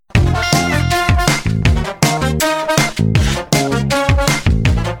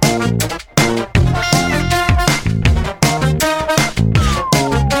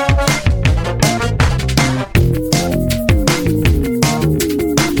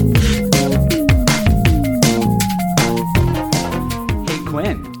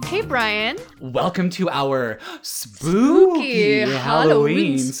Ryan. Welcome to our spooky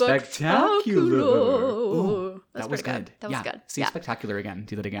Halloween spectacular. Ooh, that was good. That was good. See, spectacular again.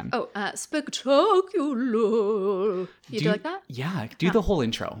 Do that again. Oh, spectacular. You do like that? Yeah. Do the whole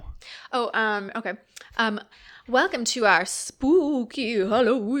intro. Oh, okay. Welcome to our spooky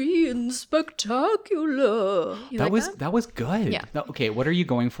Halloween spectacular. That was good. Yeah. Okay, what are you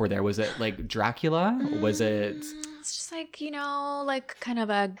going for there? Was it like Dracula? Was it... It's just like, like kind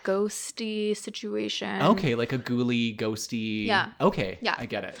of a ghosty situation. Okay, like a ghouly, ghosty... Yeah. Okay. Yeah. I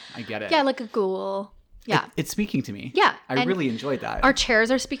get it. Yeah, like a ghoul. Yeah. It's speaking to me. Yeah. I really enjoyed that. Our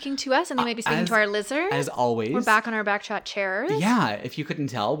chairs are speaking to us, and they may be speaking to our lizard. As always. We're back on our backshot chairs. Yeah, if you couldn't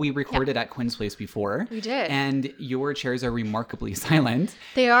tell, we recorded at Quinn's place before. We did. And your chairs are remarkably silent.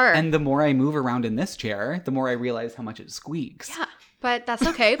 They are. And the more I move around in this chair, the more I realize how much it squeaks. Yeah. But that's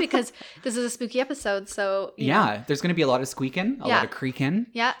okay because this is a spooky episode, so you know. There's going to be a lot of squeaking, a lot of creaking.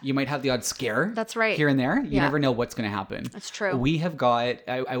 Yeah. You might have the odd scare. That's right. Here and there. You never know what's going to happen. That's true. We have got,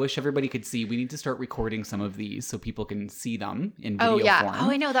 I wish everybody could see, we need to start recording some of these so people can see them in video form.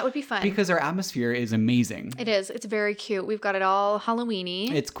 Oh, I know. That would be fun. Because our atmosphere is amazing. It is. It's very cute. We've got it all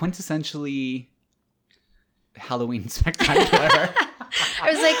Halloween-y. It's quintessentially Halloween spectacular.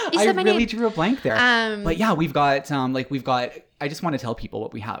 I was like, you said my name. I really drew a blank there. But yeah, we've got, I just want to tell people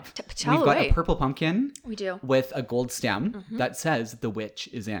what we have. We've got a purple pumpkin. We do. With a gold stem that says the witch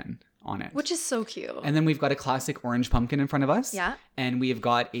is in on it. Which is so cute. And then we've got a classic orange pumpkin in front of us. Yeah. And we have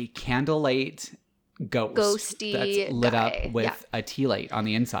got a candlelight ghosty that's lit guy. up with a tea light on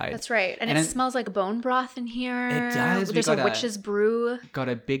the inside. That's right. And it smells like bone broth in here. It does. There's a witch's brew. Got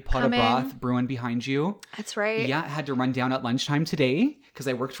a big pot of broth brewing behind you. That's right. Yeah, I had to run down at lunchtime today because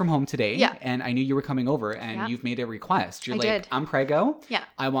I worked from home today. Yeah. And I knew you were coming over and you've made a request. You're did. I'm Prego. Yeah.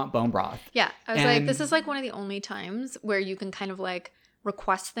 I want bone broth. Yeah. I was like, this is like one of the only times where you can kind of like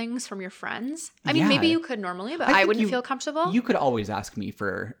request things from your friends. I mean, maybe you could normally, but I wouldn't feel comfortable. You could always ask me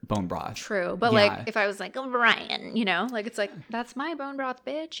for bone broth. True. But like if I was like, oh, Ryan, like it's like, that's my bone broth,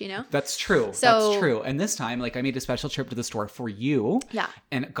 bitch, That's true. That's true. And this time, like I made a special trip to the store for you. Yeah.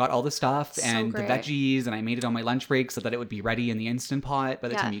 And got all the stuff and great. the veggies and I made it on my lunch break so that it would be ready in the Instant Pot by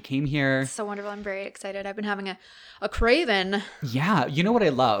the time you came here. It's so wonderful. I'm very excited. I've been having a craving. Yeah. You know what I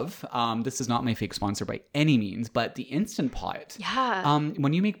love? This is not my fake sponsor by any means, but the Instant Pot. Yeah.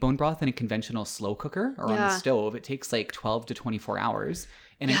 When you make bone broth in a conventional slow cooker or on the stove, it takes like 12 to 24 hours.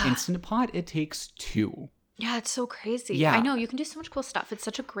 In an Instant Pot, it takes 2. Yeah, it's so crazy. Yeah. I know. You can do so much cool stuff. It's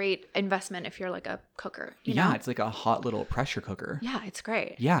such a great investment if you're like a cooker. You know? It's like a hot little pressure cooker. Yeah, it's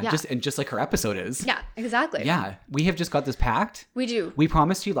great. Yeah, just like our episode is. Yeah, exactly. Yeah, we have just got this packed. We do. We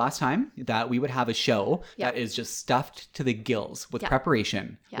promised you last time that we would have a show that is just stuffed to the gills with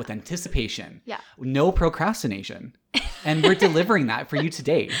preparation, with anticipation, no procrastination. And we're delivering that for you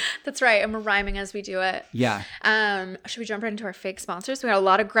today. That's right. And we're rhyming as we do it. Yeah. Should we jump right into our fake sponsors? We got a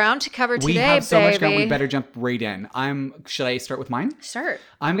lot of ground to cover today, We have so much ground. We better jump right in. Should I start with mine? Start.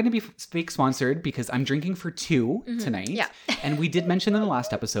 I'm going to be fake sponsored because I'm drinking for 2 tonight. Yeah. And we did mention in the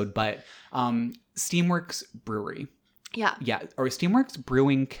last episode, but Steamworks Brewery. Yeah. Yeah. Or Steamworks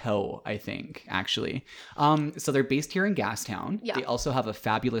Brewing Co., I think, actually. So they're based here in Gastown. Yeah. They also have a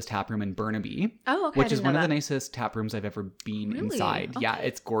fabulous tap room in Burnaby. Oh, okay. Which is one of the nicest tap rooms I've ever been inside. Okay. Yeah,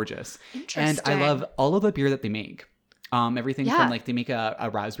 it's gorgeous. Interesting. And I love all of the beer that they make. Everything from like they make a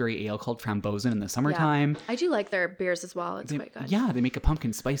raspberry ale called Frambozen in the summertime. I do like their beers as well. It's quite good. Yeah, they make a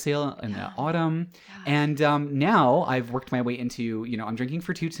pumpkin spice ale in the autumn. Yeah. And now I've worked my way into, I'm drinking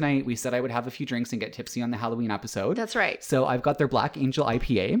for 2 tonight. We said I would have a few drinks and get tipsy on the Halloween episode. That's right. So I've got their Black Angel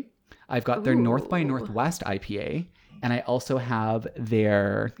IPA. I've got their North by Northwest IPA. And I also have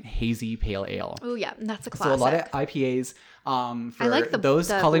their Hazy Pale Ale. Oh, yeah. That's a classic. So a lot of IPAs. For I like those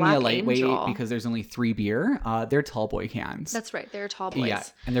the calling me a Black lightweight Angel. because there's only 3 beer, they're tall boy cans. That's right. They're tall boys. Yeah.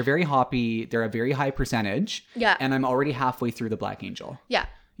 And they're very hoppy. They're a very high percentage. Yeah. And I'm already halfway through the Black Angel. Yeah.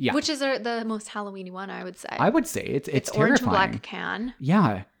 Yeah. Which is the most Halloween-y one, I would say. I would say it's orange terrifying. and black can.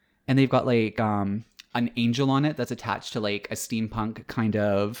 Yeah. And they've got like an angel on it that's attached to like a steampunk kind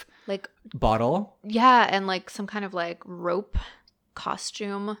of like bottle. Yeah, and like some kind of like rope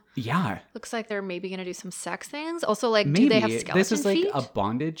costume. Yeah. Looks like they're maybe going to do some sex things. Also, like, Maybe. do they have skeleton feet? This is like a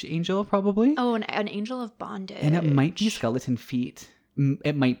bondage angel, probably. Oh, an angel of bondage. And it might be skeleton feet.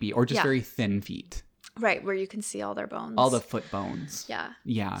 It might be. Or just very thin feet. Right, where you can see all their bones. All the foot bones. Yeah.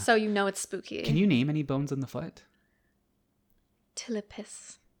 Yeah. So you know it's spooky. Can you name any bones in the foot?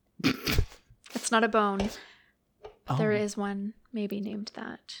 Tilipis. It's not a bone. Oh. There is one maybe named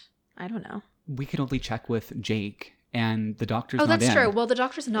that. I don't know. We can only check with Jake and the doctor's not in. Oh, that's true. Well, the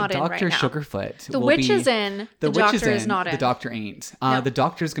doctor's not in right now. Dr. Sugarfoot. The witch is in. The doctor is not in. The doctor ain't. The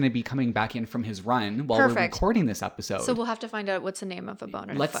doctor's going to be coming back in from his run while we're recording this episode. So we'll have to find out what's the name of a bone in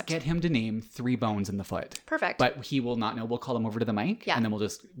a foot. Let's get him to name 3 bones in the foot. Perfect. But he will not know. We'll call him over to the mic and then we'll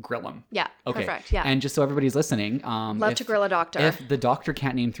just grill him. Yeah. Okay. Perfect. Yeah. And just so everybody's listening. Love to grill a doctor. If the doctor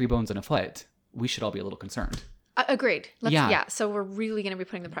can't name 3 bones in a foot, we should all be a little concerned. Agreed. So we're really going to be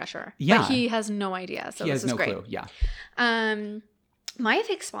putting the pressure. Yeah. But he has no idea. So this is great. He has no clue. Yeah. My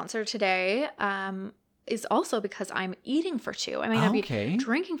fake sponsor today is also because I'm eating for 2. I may not be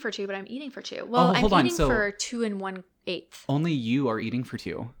drinking for 2, but I'm eating for 2. Well, I'm eating for 2 1/8. Only you are eating for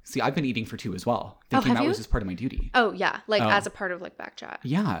 2. See, I've been eating for 2 as well. Thinking that was just part of my duty. Oh, yeah. As a part of back chat.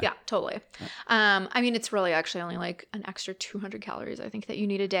 Yeah. Yeah, totally. I mean, it's really actually only an extra 200 calories, I think, that you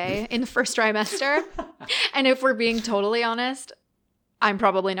need a day in the first trimester. And if we're being totally honest, I'm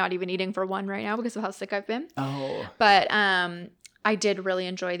probably not even eating for 1 right now because of how sick I've been. Oh. But I did really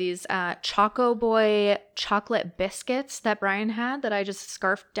enjoy these Choco Boy chocolate biscuits that Brian had that I just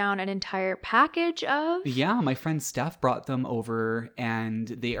scarfed down an entire package of. Yeah, my friend Steph brought them over and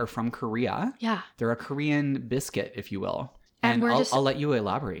they are from Korea. Yeah. They're a Korean biscuit, if you will. And I'll let you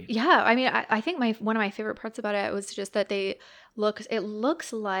elaborate. Yeah, I mean, I think one of my favorite parts about it was just that it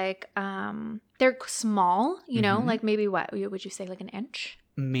looks like they're small, you know, maybe what would you say, an inch?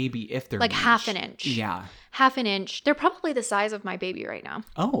 Maybe if they're half an inch. Yeah. Half an inch. They're probably the size of my baby right now.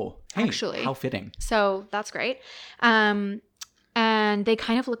 Oh, hey, actually. How fitting. So that's great. And they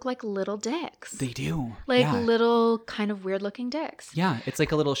kind of look like little dicks. They do. Little kind of weird looking dicks. Yeah. It's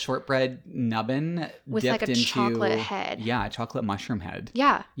like a little shortbread nubbin with dipped into chocolate head. Yeah. A chocolate mushroom head.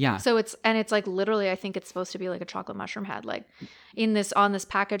 Yeah. Yeah. So it's literally, I think it's supposed to be a chocolate mushroom head. On this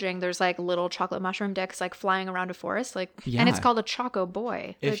packaging, there's little chocolate mushroom dicks flying around a forest. And it's called a Choco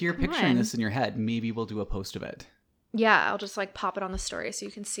Boy. If you're picturing this in your head, maybe we'll do a post of it. Yeah, I'll just pop it on the story so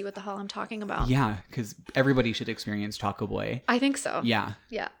you can see what the hell I'm talking about. Yeah, because everybody should experience Choco Boy. I think so. Yeah.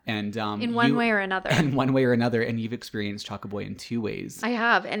 Yeah. And in one way or another. In one way or another, and you've experienced Choco Boy in 2 ways. I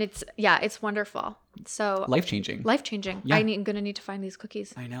have, and it's wonderful. So life-changing. Life-changing. Yeah. I'm gonna need to find these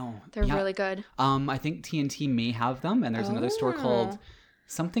cookies. I know. They're really good. I think TNT may have them, and there's another store called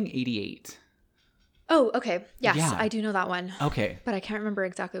something 88. Oh, okay. Yes, yeah. I do know that one. Okay. But I can't remember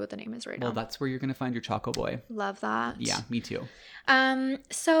exactly what the name is right now. Well, that's where you're going to find your Choco Boy. Love that. Yeah, me too.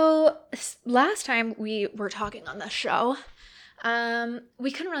 So last time we were talking on the show,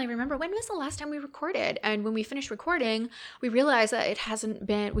 we couldn't really remember when was the last time we recorded. And when we finished recording, we realized that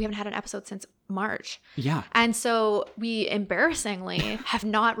we haven't had an episode since March. Yeah. And so we embarrassingly have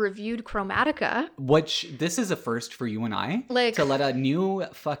not reviewed Chromatica. Which, this is a first for you and I. To let a new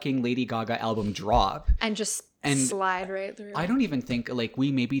fucking Lady Gaga album drop. And just slide right through. I don't even think,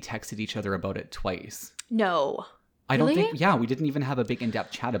 we maybe texted each other about it twice. No. I don't think, we didn't even have a big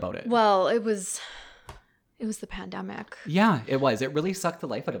in-depth chat about it. Well, it was the pandemic. Yeah, it was. It really sucked the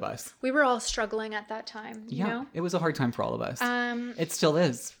life out of us. We were all struggling at that time. You know? It was a hard time for all of us. It still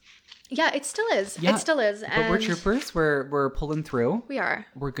is. Yeah, it still is. Yeah. It still is. But we're troopers. We're pulling through. We are.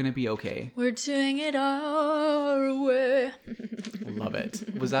 We're gonna be okay. We're doing it our way. Love it.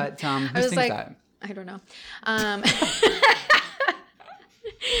 Was that who sings that? I don't know.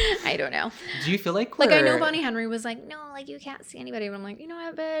 I don't know. Do you feel like I know Bonnie Henry was no, you can't see anybody. And I'm you know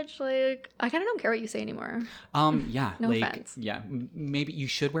what, bitch? I kind of don't care what you say anymore. Yeah. No offense. Yeah. Maybe you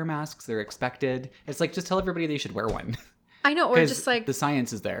should wear masks. They're expected. It's just tell everybody they should wear one. I know. Or just the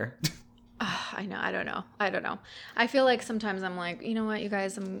science is there. I know. I don't know. I feel sometimes I'm you know what, you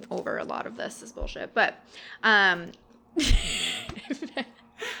guys, I'm over a lot of this is bullshit. But,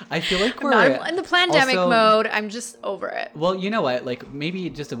 I feel like we're not in the pandemic mode. I'm just over it. Well, you know what? Maybe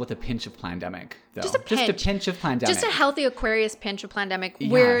just with a pinch of pandemic, though. Just a pinch of pandemic. Just a healthy Aquarius pinch of pandemic,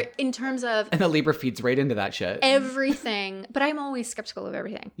 where in terms of... And the Libra feeds right into that shit. Everything. But I'm always skeptical of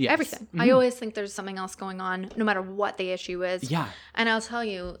everything. Yes. Everything. Mm-hmm. I always think there's something else going on, no matter what the issue is. Yeah. And I'll tell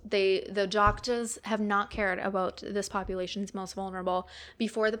you, the doctors have not cared about this population's most vulnerable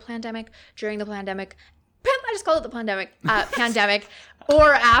before the pandemic, during the pandemic, I just call it the pandemic,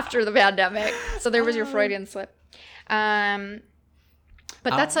 or after the pandemic. So there was your Freudian slip. But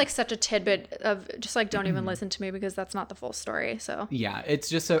that's such a tidbit of just don't even listen to me because that's not the full story. So yeah, it's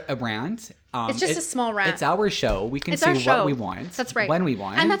just a rant. It's just a small rant. It's our show. We can say what we want. That's right. When we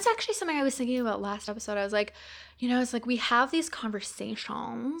want. And that's actually something I was thinking about last episode. I was it's we have these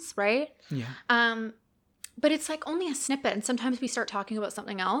conversations, right? Yeah. But it's only a snippet, and sometimes we start talking about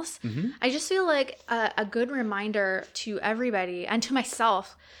something else. Mm-hmm. I just feel a good reminder to everybody and to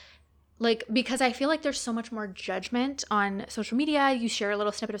myself, Like, because I feel like there's so much more judgment on social media. You share a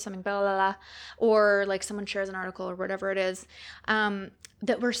little snippet of something, blah, blah, blah, or like someone shares an article or whatever it is,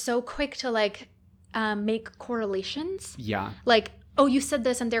 that we're so quick to like make correlations. Yeah. Like, oh, you said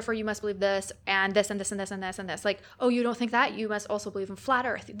this and therefore you must believe this and this and this and this and this and this. Like, oh, you don't think that? You must also believe in flat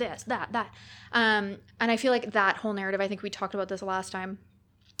earth, this, that. And I feel like that whole narrative, I think we talked about this last time,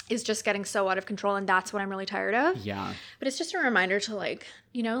 is just getting so out of control, and that's what I'm really tired of. Yeah. But it's just a reminder to like,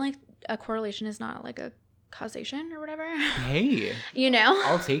 you know, like a correlation is not like a causation or whatever. Hey. You know?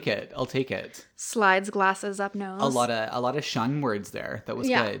 I'll take it. Slides, glasses, up nose. A lot of shun words there. That was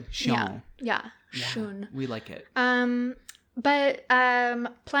good. Shun. Yeah. Shun. We like it. But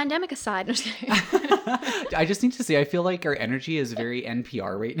pandemic aside, no, just kidding. I just need to say, I feel like our energy is very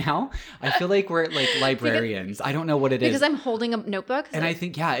NPR right now. I feel like we're like librarians. I don't know what it is. Because I'm holding a notebook. And I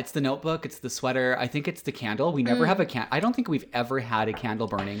think, it's the notebook, it's the sweater. I think it's the candle. We never have a candle. I don't think we've ever had a candle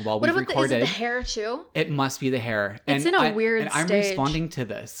burning while we've recorded. Is it the hair too? It must be the hair. It's in a weird stage. I'm responding to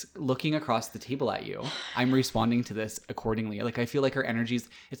this, looking across the table at you. I'm responding to this accordingly. Like, I feel like our energy's,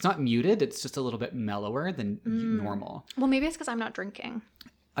 it's not muted. It's just a little bit mellower than normal. Well, maybe it's because I'm not drinking.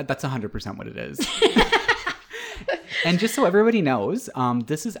 That's 100% what it is. And just so everybody knows,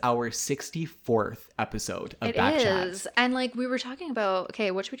 this is our 64th episode of Back Chat. It is. And like we were talking about,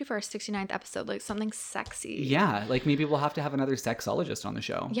 okay, what should we do for our 69th episode? Like something sexy. Yeah. Like maybe we'll have to have another sexologist on the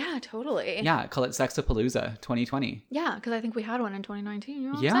show. Yeah, totally. Yeah. Call it Sexapalooza 2020. Yeah. Because I think we had one in 2019. You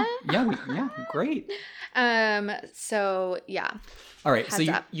know what I'm saying? Yeah. Great. So yeah. All right. So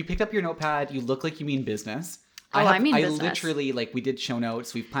you picked up your notepad. You look like you mean business. I mean business. I literally, like, we did show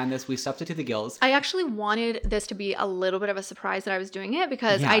notes. We've planned this. We stuffed it to the gills. I actually wanted this to be a little bit of a surprise that I was doing it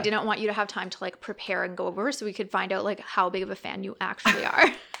because I didn't want you to have time to, like, prepare and go over so we could find out, like, how big of a fan you actually are.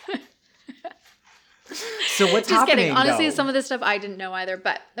 So what's Just happening, kidding. Honestly, though? some of this stuff I didn't know either.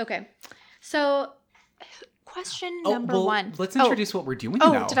 But, okay. So, question number one. Let's introduce what we're doing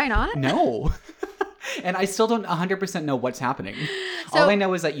now. Oh, did I not? No. And I still don't 100% know what's happening. All I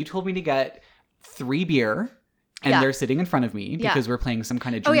know is that you told me to get 3 beer. And they're sitting in front of me because we're playing some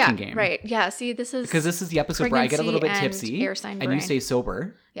kind of drinking game. Right. Yeah. See, this is... Because this is the episode where I get a little bit tipsy and you stay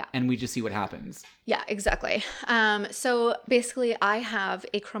sober. Yeah. And we just see what happens. Yeah, exactly. So basically, I have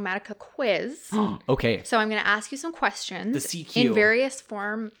a Chromatica quiz. Okay. So I'm going to ask you some questions. The CQ. In various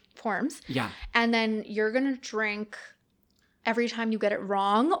forms. Yeah. And then you're going to drink every time you get it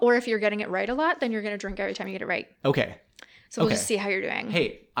wrong. Or if you're getting it right a lot, then you're going to drink every time you get it right. Okay. So we'll just see how you're doing.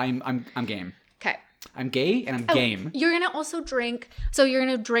 Hey, I'm game. Okay. I'm gay and I'm game. You're going to also drink. So you're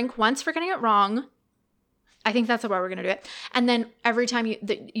going to drink once for getting it wrong. I think that's how we're going to do it. And then every time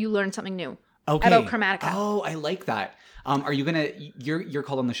you learn something new about Chromatica. Oh, I like that. Are you going to, you're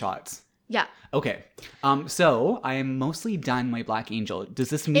calling the shots? Yeah. Okay. So I am mostly done my Black Angel. Does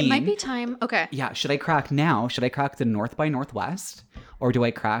this mean... It might be time. Okay. Yeah. Should I crack now? Should I crack the North by Northwest? Or do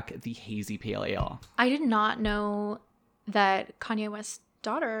I crack the Hazy Pale Ale? I did not know that Kanye West's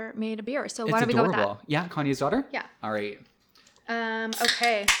daughter made a beer. So why don't we go with that? Yeah, Kanye's daughter? Yeah. All right.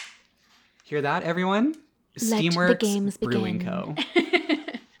 Okay. Hear that, everyone? Steamworks Brewing Co.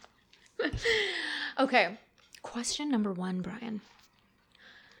 Okay. Question number 1, Brian.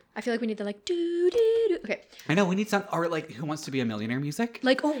 I feel like we need the like do. Okay. I know we need some, or like Who Wants to Be a Millionaire music?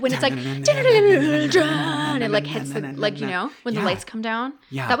 Like when it's like and it like hits the like when the lights come down.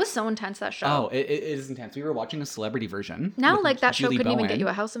 Yeah. That was so intense, that show. Oh, it is intense. We were watching a celebrity version. Now like that Julie show couldn't Bowen. even get you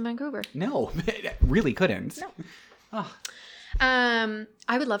a house in Vancouver. No, it really couldn't. No. Oh.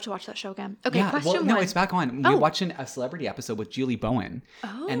 I would love to watch that show again. Okay, question 1. No, it's back on. We're watching a celebrity episode with Julie Bowen.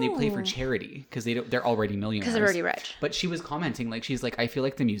 Oh. And they play for charity because they're already millionaires. Because they're already rich. But she was commenting, like, she's like, I feel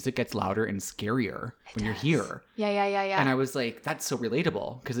like the music gets louder and scarier when you're here. Yeah. And I was like, that's so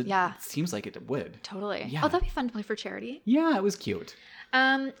relatable because it seems like it would. Totally. Yeah. Oh, that'd be fun to play for charity. Yeah, it was cute.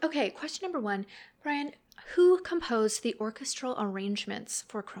 Okay, question number 1. Brian, who composed the orchestral arrangements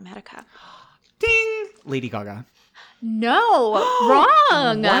for Chromatica? Ding! Lady Gaga. No,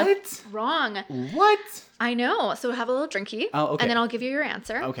 wrong. What? Wrong. What? I know. So have a little drinky. Oh, okay. And then I'll give you your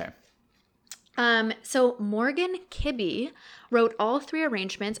answer. Okay. So Morgan Kibbe wrote all 3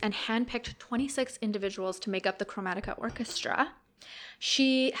 arrangements and handpicked 26 individuals to make up the Chromatica Orchestra.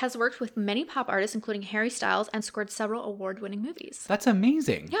 She has worked with many pop artists, including Harry Styles, and scored several award-winning movies. That's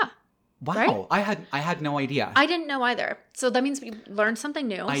amazing. Yeah. Wow. Right? I had no idea. I didn't know either. So that means we learned something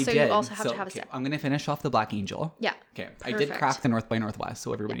new. I so did. you also have to have a okay, sip. I'm going to finish off the Black Angel. Yeah. Okay. Perfect. I did crack the North by Northwest,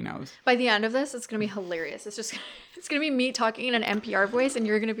 so everybody knows. By the end of this, it's going to be hilarious. It's going to be me talking in an NPR voice, and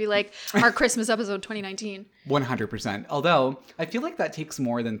you're going to be like, our Christmas episode 2019. 100%. Although, I feel like that takes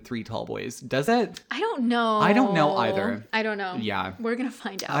more than 3 tall boys. Does it? I don't know. I don't know either. I don't know. Yeah. We're going to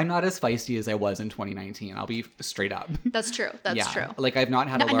find out. I'm not as feisty as I was in 2019. I'll be straight up. That's true. That's true. Like, I've not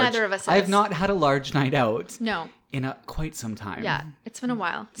had a large... Neither of us I've is. not had a large night out. No. In quite some time. Yeah. It's been a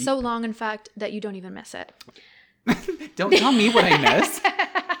while. So long, in fact, that you don't even miss it. Don't tell me what I miss.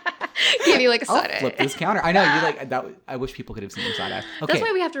 Give you like a I'll soda. flip this counter. I know you like that. I wish people could have seen the soda. Okay. That's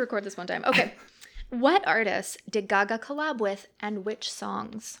why we have to record this one time. Okay. What artists did Gaga collab with and which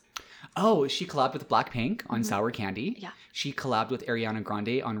songs? Oh, she collabed with Blackpink on Sour Candy. Yeah. She collabed with Ariana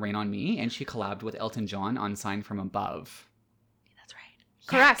Grande on Rain on Me, and she collabed with Elton John on Sign from Above. That's right.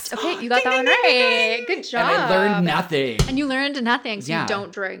 Correct. Okay, you got that one right. Good job. And I learned nothing. And you learned nothing, so Yeah. you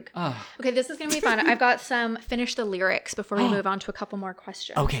don't drink. Ugh. Okay, this is going to be fun. I've got some finish the lyrics before we move on to a couple more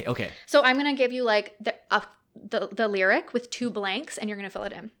questions. Okay. So I'm going to give you like the lyric with 2 blanks, and you're going to fill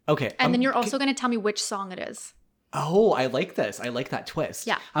it in. Okay. And then you're also going to tell me which song it is. Oh, I like this. I like that twist.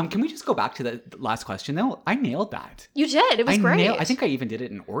 Yeah. Can we just go back to the last question though? I nailed that. You did. It was great. I think I even did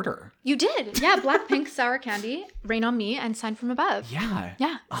it in order. You did. Yeah, Blackpink, Sour Candy, Rain on Me, and Sign from Above. Yeah.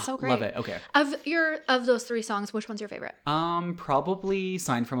 Yeah, so great. Love it. Okay. Of those 3 songs, which one's your favorite? Probably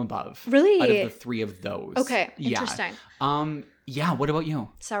Sign from Above. Really? Out of the 3 of those. Okay, Yeah. interesting. Yeah, what about you?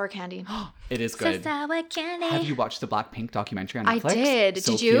 Sour Candy. It is good. Sour Candy. Have you watched the Blackpink documentary on I Netflix? did.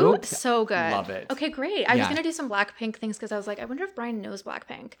 So Did you? cute. So good. Love it. Okay, great. I was Yeah. going to do some Blackpink things because I was like, I wonder if Brian knows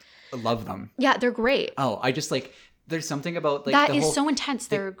Blackpink. Love them. Yeah, they're great. Oh, I just like, there's something about like That the is whole, so intense,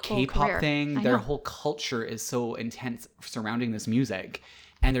 the their whole K-pop career. thing, I their know. whole culture is so intense surrounding this music.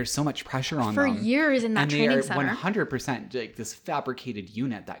 And there's so much pressure on For them. years in that and training they are center. 100% like this fabricated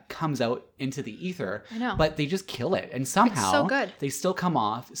unit that comes out into the ether. I know. But they just kill it. And somehow so good. they still come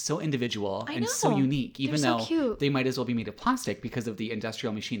off so individual I and so know. unique, even They're so though cute. they might as well be made of plastic because of the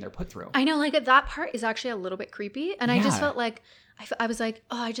industrial machine they're put through. I know, like that part is actually a little bit creepy. And I just Yeah. felt like, I was like,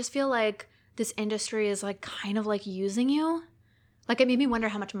 oh, I just feel like this industry is like kind of like using you. Like it made me wonder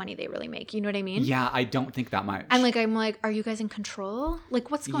how much money they really make. You know what I mean? Yeah, I don't think that much. And like, I'm like, are you guys in control?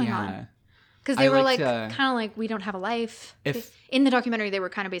 Like what's going on? Yeah. Because they I were like like, to- kind of like, we don't have a life. If- In the documentary, they were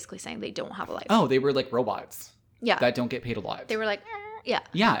kind of basically saying they don't have a life. Oh, they were like robots yeah. that don't get paid a lot. They were like, yeah.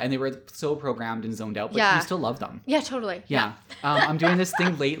 Yeah, and they were so programmed and zoned out, but Yeah. you still love them. Yeah, totally. Yeah. I'm doing this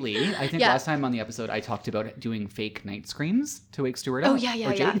thing lately. I think Yeah. last time on the episode I talked about doing fake night screams to wake Stewart up. Oh, yeah,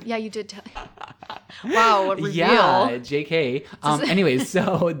 or yeah. Jake. Yeah, you did tell. Wow, what reveal. Yeah, JK. Anyways,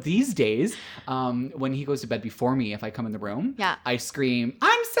 so these days, when he goes to bed before me, if I come in the room, Yeah. I scream,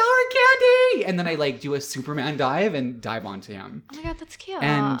 "I'm Sour Candy!" And then I like do a Superman dive and dive onto him. Oh my God, that's cute.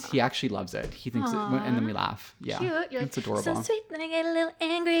 And he actually loves it. He thinks it, and then we laugh. Yeah. Cute. You're It's like, adorable. so sweet, then I get a little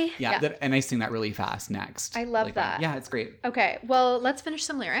angry. Yeah, and I sing that really fast next. I love Like that. Yeah, it's great. Okay, well, let's finish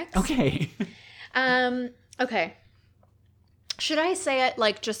some lyrics. Okay. Okay. Should I say it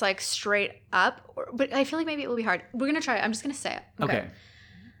like just like straight up? But I feel like maybe it will be hard. We're gonna try it. I'm just gonna say it. Okay.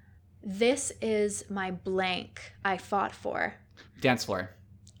 This is my blank I fought for. Dance floor.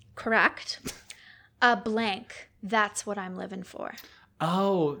 Correct. A blank. That's what I'm living for.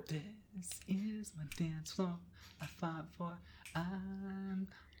 Oh, this is my dance floor. I fought for.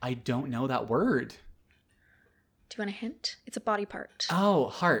 I don't know that word. Do you want a hint? It's a body part. Oh,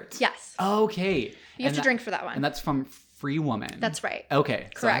 heart. Yes. Okay. You have to drink for that one. And that's from Free Woman. That's right. Okay.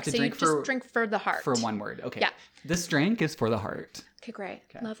 So I have Correct. to So you drink just drink for the heart. for one word. Okay. Yeah. This drink is for the heart. Okay, great.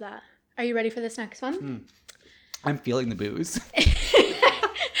 Love that. Are you ready for this next one? I'm feeling the booze.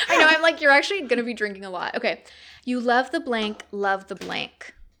 I know. I'm like, you're actually going to be drinking a lot. Okay. You love the blank, love the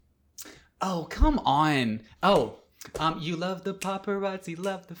blank. Oh, come on. Oh, you love the paparazzi,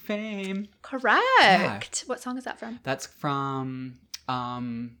 love the fame. Correct. What song is that from? That's from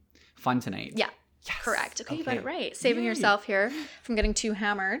Fun Tonight. Yeah. Yes. Correct. Okay, you got it Okay. right. Saving Yay. yourself here from getting too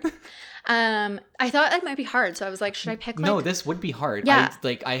hammered. I thought it might be hard, so I was like, should I pick like No, this would be hard. Yeah.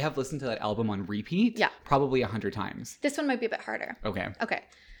 I have listened to that album on repeat. Yeah. Probably 100 times. this one might be a bit harder. Okay. Okay.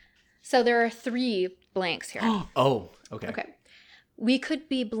 So there are 3 blanks here. Oh, okay. Okay. We could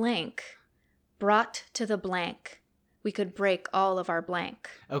be blank, brought to the blank. We could break all of our blank.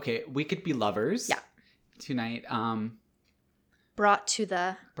 Okay, we could be lovers. Yeah. Tonight. Brought to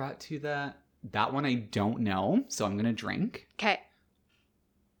the Brought to that one I don't know, so I'm gonna drink. Okay.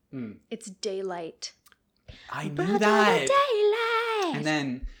 Mm. It's daylight. I knew Brought to the that. daylight. And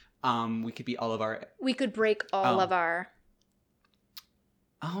then we could be all of our we could break all Oh. of our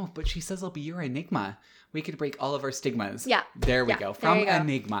Oh, but she says I'll be your enigma. We could break all of our stigmas. Yeah. There we go. From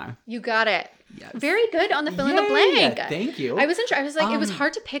Enigma. You got it. Yes. Very good on the fill in the blank. Thank you. I was like, it was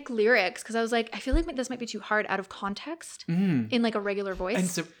hard to pick lyrics because I was like, I feel like this might be too hard out of context in like a regular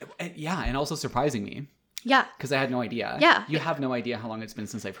voice. And also surprising me. Yeah. Because I had no idea. Yeah. You have no idea how long it's been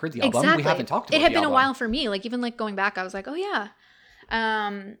since I've heard the album. Exactly. We haven't talked about it. It had the been album. a while for me. Like even like going back, I was like, oh yeah.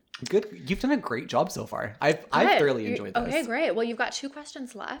 Good. You've done a great job so far. I've thoroughly enjoyed this. Okay, great. Well, you've got 2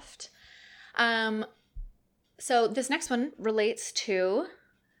 questions left. So this next one relates to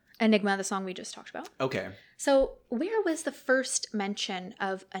Enigma, the song we just talked about. Okay. So where was the first mention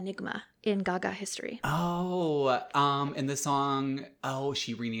of Enigma in Gaga history? Oh, in the song,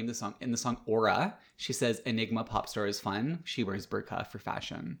 she renamed the song. In the song Aura, she says, Enigma pop star is fun. She wears burqa for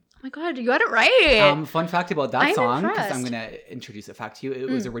fashion. Oh my God, you got it right. Fun fact about that song, because I'm impressed. going to introduce a fact to you. It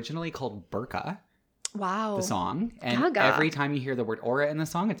was originally called Burqa, Wow. the song. And Gaga. every time you hear the word Aura in the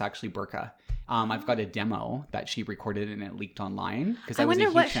song, it's actually burqa. I've got a demo that she recorded and it leaked online because I was a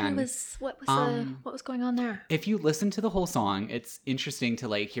huge fan. What was going on there? If you listen to the whole song, it's interesting to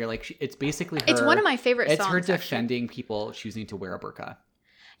like hear like it's basically her. It's one of my favorite songs. It's her defending people choosing to wear a burqa.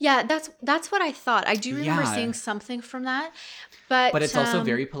 Yeah, that's what I thought. I do remember seeing something from that, but it's also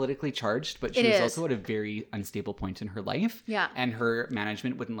very politically charged. But she was is. also at a very unstable point in her life. Yeah, and her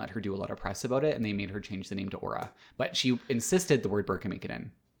management wouldn't let her do a lot of press about it, and they made her change the name to Aura. But she insisted the word burqa make it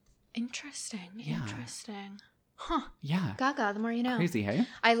in. Interesting. Huh. Yeah. Gaga, the more you know. Crazy, hey?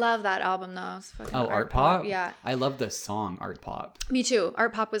 I love that album though. It's fucking Art Pop? Yeah. I love the song Art Pop. Me too.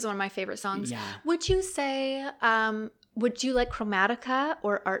 Art Pop was one of my favorite songs. Yeah. Would you say, would you like Chromatica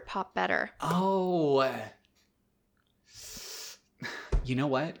or Art Pop better? Oh. You know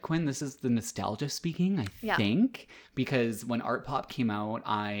what, Quinn? This is the nostalgia speaking, I think. Because when Art Pop came out,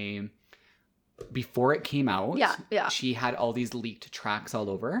 before it came out, she had all these leaked tracks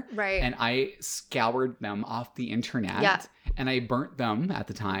all over. Right. And I scoured them off the internet. Yeah. And I burnt them at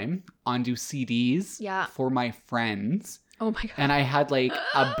the time onto CDs for my friends. Oh my God. And I had like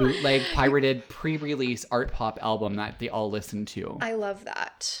a bootleg pirated pre-release Art Pop album that they all listened to. I love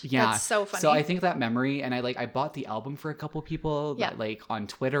that. Yeah. That's so funny. So I think that memory, and I bought the album for a couple people that like on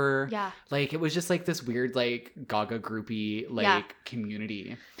Twitter. Yeah. Like it was just like this weird like Gaga groupie like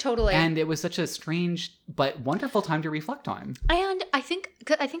community. Totally. And it was such a strange but wonderful time to reflect on. And I think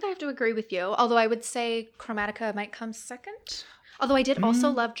I have to agree with you. Although I would say Chromatica might come second. Although I did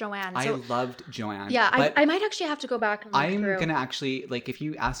also love Joanne. I loved Joanne. Yeah, I might actually have to go back and look I'm through. going to actually, like, if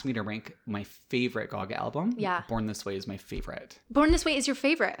you ask me to rank my favorite Gaga album, Born This Way is my favorite. Born This Way is your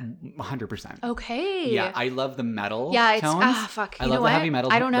favorite? 100%. Okay. Yeah, I love the metal tones. Fuck. I love the heavy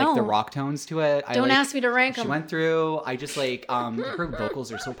metal, I don't know. like the rock tones to it. Don't ask me to rank them. She went through, I just like, her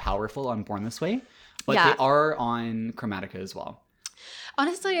vocals are so powerful on Born This Way, but they are on Chromatica as well.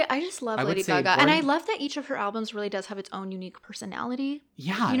 Honestly, I just love Lady Gaga. And I love that each of her albums really does have its own unique personality.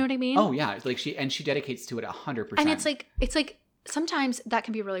 Yeah. You know what I mean? Oh, yeah. Like she dedicates to it 100%. And it's like sometimes that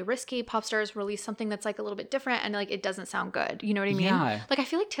can be really risky. Pop stars release something that's like a little bit different and like it doesn't sound good. You know what I mean? Yeah. Like I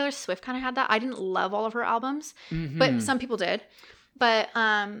feel like Taylor Swift kind of had that. I didn't love all of her albums, but some people did. But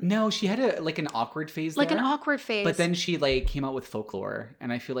no, she had an awkward phase an awkward phase. But then she like came out with Folklore,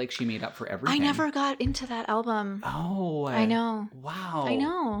 and I feel like she made up for everything. I never got into that album. Oh, I know. Wow. I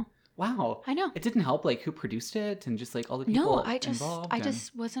know. Wow. I know. It didn't help like who produced it and just like all the people involved. I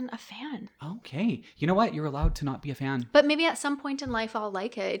just wasn't a fan. Okay. You know what? You're allowed to not be a fan. But maybe at some point in life I'll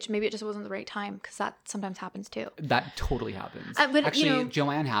like it. Maybe it just wasn't the right time because that sometimes happens too. That totally happens. But, actually,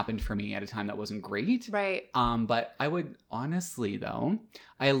 Joanne happened for me at a time that wasn't great. Right. But I would honestly though,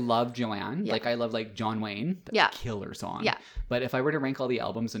 I love Joanne. Yeah. Like I love like John Wayne. That's a killer song. Yeah. But if I were to rank all the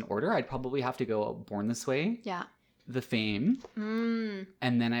albums in order, I'd probably have to go Born This Way. Yeah. The Fame,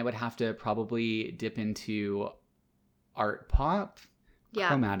 and then I would have to probably dip into Art Pop,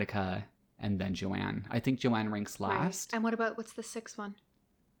 Chromatica, and then Joanne. I think Joanne ranks last. Right. And what's the 6th one?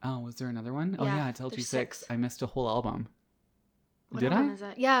 Oh, was there another one? Oh yeah, it's LG6. 6. I missed a whole album. What Did album I? Is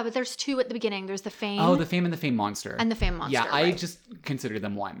it? Yeah, but there's 2 at the beginning. There's the Fame. Oh, the Fame and the Fame Monster. And the Fame Monster. Yeah, I just consider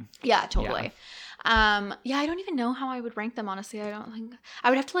them one. Yeah, totally. Yeah. I don't even know how I would rank them, honestly. I don't think I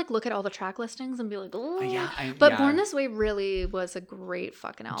would have to like look at all the track listings and be like, oh. But Born This Way really was a great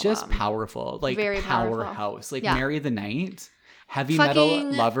fucking album. Just powerful. Like very powerhouse. Like Marry the Night, Heavy Metal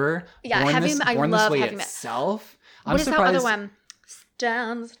Lover. Yeah, Born This Way Heavy itself. What is that other one?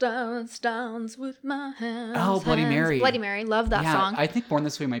 Dance with my hands. Oh, Bloody Mary. Bloody Mary. Love that song. I think Born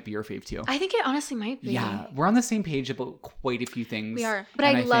This Way might be your fave too. I think it honestly might be. Yeah, we're on the same page about quite a few things. We are. But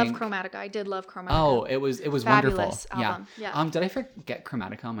I love Chromatica. I did love Chromatica. Oh, it was Fabulous wonderful. Album. Yeah. Did I forget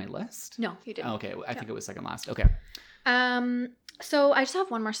Chromatica on my list? No, you didn't. Oh, okay. I think it was second last. Okay. So I just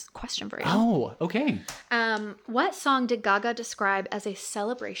have one more question for you. Oh, okay. What song did Gaga describe as a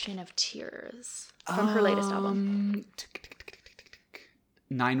celebration of tears from her latest album?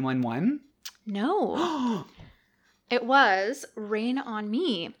 911? No. It was Rain on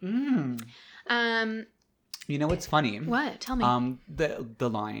Me. You know what's funny? What? Tell me. The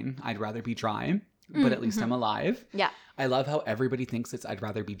line, I'd rather be dry, but at least I'm alive. Yeah. I love how everybody thinks it's I'd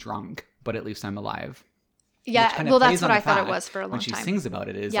rather be drunk, but at least I'm alive. Yeah, well, that's what I thought it was for a long time. When she sings about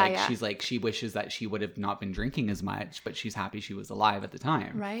it, is she's like, she wishes that she would have not been drinking as much, but she's happy she was alive at the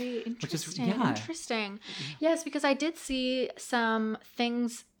time. Right. Interesting. Interesting. Yes, because I did see some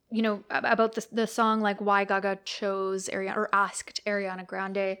things, you know, about the song, like why Gaga chose Ariana or asked Ariana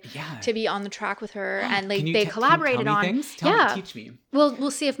Grande to be on the track with her, and like they collaborated on. Things? Teach me. Well, we'll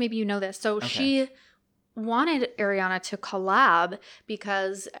see if maybe you know this. So she wanted Ariana to collab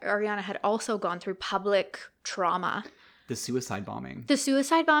because Ariana had also gone through public trauma. The suicide bombing.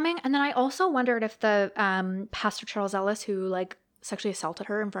 And then I also wondered if the Pastor Charles Ellis, who like sexually assaulted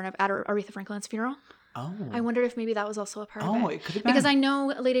her in front of at Aretha Franklin's funeral. Oh. I wondered if maybe that was also a part of it. Oh, it could have been. Because I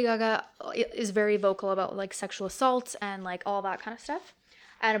know Lady Gaga is very vocal about like sexual assaults and like all that kind of stuff.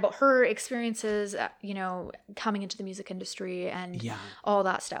 And about her experiences, you know, coming into the music industry and all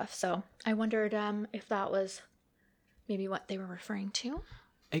that stuff. So I wondered if that was maybe what they were referring to.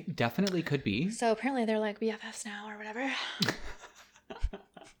 It definitely could be. So apparently they're like BFFs now or whatever.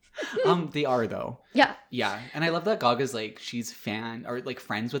 They are though. Yeah. Yeah. And I love that Gaga's like, she's friends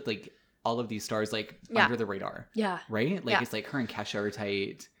with like all of these stars like under the radar. Yeah. Right? Like it's like her and Kesha are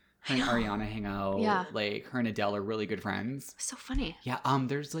tight. Her and Ariana hang out. Yeah. Like her and Adele are really good friends. So funny. Yeah.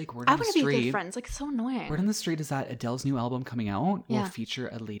 There's like word on the street. I want to be good friends. Like so annoying. Word on the street is that Adele's new album coming out will feature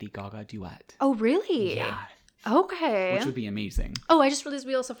a Lady Gaga duet. Oh really? Yeah. Okay. Which would be amazing. Oh, I just realized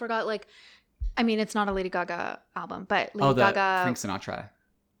we also forgot like, I mean, it's not a Lady Gaga album, but Lady Gaga. Frank Sinatra.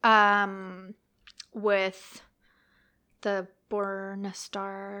 With the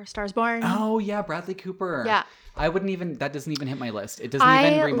Stars Born. Oh yeah, Bradley Cooper. Yeah. That doesn't even hit my list. It doesn't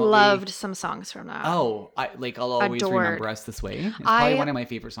even remotely. I loved some songs from that. Oh, I'll always remember Us This Way. It's probably one of my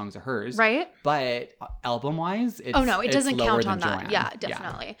favorite songs of hers. Right. But album-wise, it doesn't count on that. Joanne. Yeah,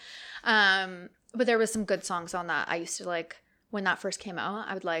 definitely. Yeah. But there was some good songs on that. I used to like, when that first came out,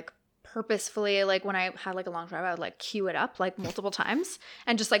 I would like purposefully, like when I had like a long drive, I would like cue it up like multiple times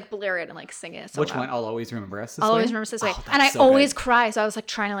and just like blare it and like sing it. Which one? I'll Always Remember Us This Way? I'll always remember Us This Way. And I always cry. So I was like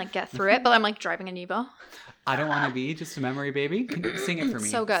trying to like get through it, but I'm like driving a Nevo. I Don't Want to Be Just a Memory, Baby. Sing it for me.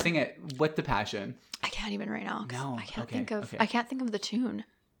 So good. Sing it with the passion. I can't even right now. No. I can't think of the tune.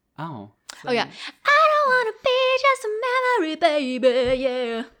 Oh. Oh yeah. I don't want to be just a memory, baby.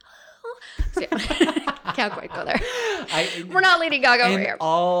 Yeah. So, yeah. Can't quite go there. We're not Lady Gaga over here. In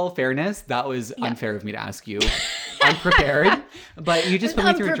all fairness, that was unfair of me to ask you. I'm prepared, but you just put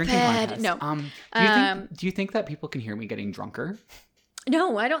me through a drinking contest. No. Do you think that people can hear me getting drunker?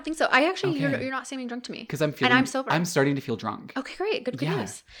 No, I don't think so. I actually, you're not seeming drunk to me. Because I'm sober. I'm starting to feel drunk. Okay, great. Good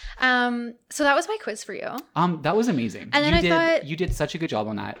news. So that was my quiz for you. That was amazing. And then you did such a good job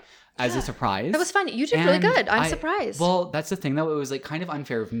on that. As a surprise. That was fun. You did really good. I'm surprised. Well, that's the thing though. It was like kind of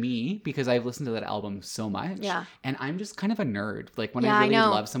unfair of me because I've listened to that album so much. Yeah. And I'm just kind of a nerd. Like when I really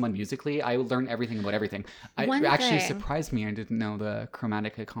love someone musically, I learn everything about everything. It actually surprised me. I didn't know the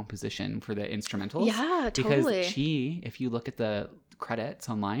Chromatica composition for the instrumentals. Yeah, totally. Because if you look at the credits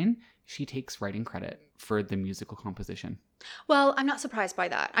online, she takes writing credit for the musical composition. Well, I'm not surprised by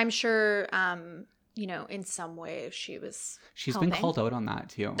that. I'm sure you know, in some way she's helping. Been called out on that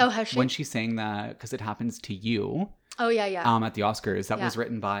too. Oh, has she? When she sang that, because It Happens to You. Oh yeah. At the Oscars, that was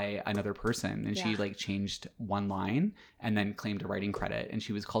written by another person, and she like changed one line and then claimed a writing credit, and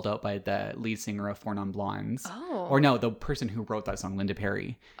she was called out by the lead singer of Four Non Blondes. Oh. Or no, the person who wrote that song, Linda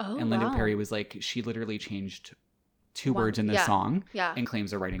Perry. Oh, and Linda Perry was like, she literally changed two words in the song and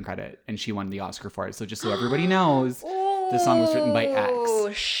claims a writing credit, and she won the Oscar for it. So just so everybody knows. The song was written by X. Oh,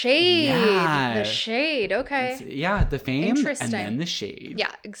 shade. Yeah. The shade. Okay. The fame and then the shade.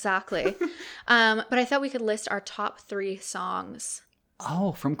 Yeah, exactly. But I thought we could list our top 3 songs.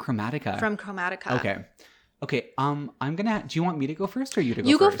 Oh, from Chromatica. Okay. Do you want me to go first or you to go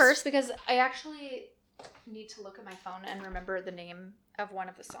first? You go first because I actually need to look at my phone and remember the name of one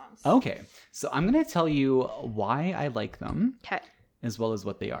of the songs. Okay. So I'm going to tell you why I like them. Okay. As well as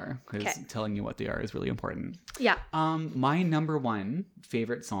what they are, because telling you what they are is really important. Yeah. My number 1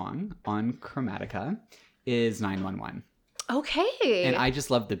 favorite song on Chromatica is 911. Okay. And I just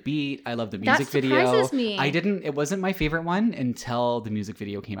love the beat. I love the music video. That surprises me. It wasn't my favorite one until the music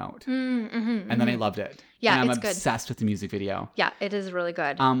video came out. And then I loved it. Yeah, and I'm obsessed with the music video. Yeah, it is really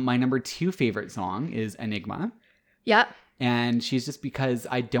good. My number 2 favorite song is Enigma. Yeah. And she's just, because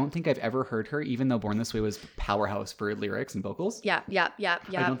I don't think I've ever heard her, even though Born This Way was powerhouse for lyrics and vocals. Yeah. I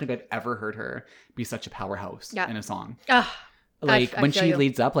don't think I've ever heard her be such a powerhouse in a song. Like when she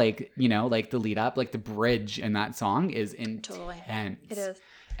leads up, like, you know, like the lead up, like the bridge in that song is intense. Totally. It is.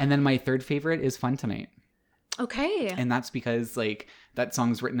 And then my third favorite is Fun Tonight. Okay. And that's because like that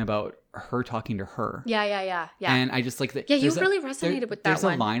song's written about her talking to her. Yeah. And I just like that. Yeah, you really resonated with that there's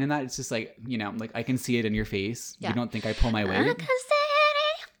one. There's a line in that. It's just like, you know, like I can see it in your face. You don't think I pull my weight? I can see it in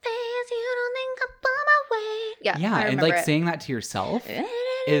your face. You don't think I pull my weight. Yeah. Yeah. And like saying that to yourself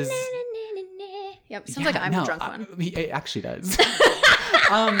is. Yep. Sounds like I'm the drunk one. It actually does.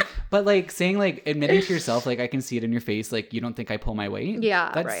 But like saying, like admitting to yourself, like I can see it in your face, like you don't think I pull my weight. Yeah,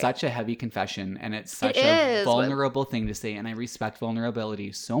 that's such a heavy confession, and it's such a vulnerable thing to say, and I respect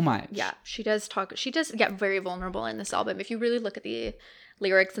vulnerability so much. Yeah, she does get very vulnerable in this album. If you really look at the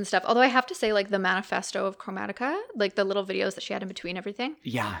lyrics and stuff, although I have to say, like the manifesto of Chromatica, like the little videos that she had in between everything,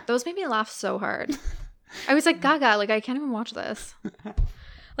 those made me laugh so hard. I was like, Gaga, like I can't even watch this.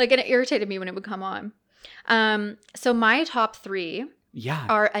 Like, and it irritated me when it would come on. So my top 3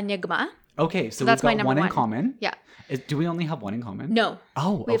 are Enigma. Okay, so that's we've got one in common. Yeah. Do we only have one in common? No.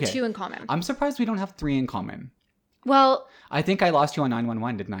 Oh, we have 2 in common. I'm surprised we don't have 3 in common. Well, I think I lost you on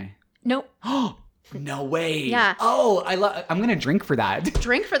 911, didn't I? Nope. No way. Yeah. Oh, I'm going to drink for that.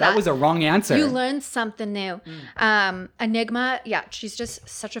 Drink for that. That was a wrong answer. You learned something new. Enigma, she's just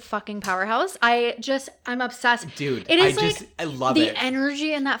such a fucking powerhouse. I'm obsessed. Dude, it is I love it. The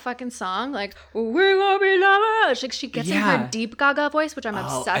energy in that fucking song, like, we're gonna be lovers. Like, she gets in her deep Gaga voice, which I'm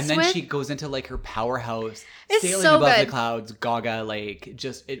obsessed with. And then she goes into like her powerhouse, it's sailing above the clouds, Gaga, like,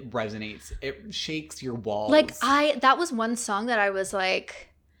 just, it resonates. It shakes your walls. Like, that was one song that I was like,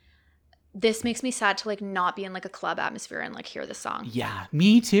 this makes me sad to like not be in like a club atmosphere and like hear this song. Yeah,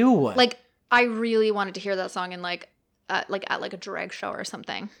 me too. Like I really wanted to hear that song in like at a drag show or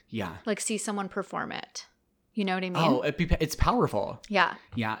something. Yeah. Like see someone perform it. You know what I mean? Oh, it's powerful. Yeah.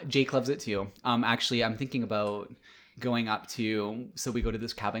 Yeah, Jake loves it too. Actually, I'm thinking about going up to, so we go to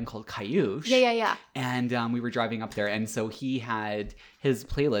this cabin called Cayush. Yeah. And we were driving up there, and so he had his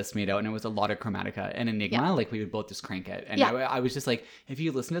playlist made out, and it was a lot of Chromatica and Enigma. Like we would both just crank it, and I was just like, if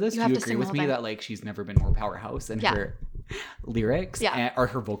you listen to this, do you agree with me that like she's never been more powerhouse in her lyrics or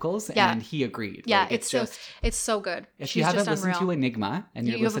her vocals? And he agreed. Yeah, like, it's so good. If you haven't listened to Enigma and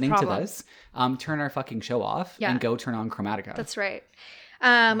you're listening to this, turn our fucking show off and go turn on Chromatica. That's right.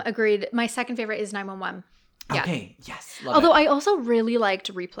 Agreed. My second favorite is 911. Yeah. Okay. Yes. Although I also really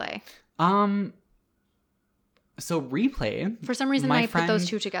liked Replay. So Replay. For some reason, I put those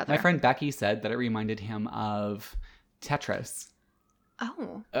two together. My friend Becky said that it reminded him of Tetris.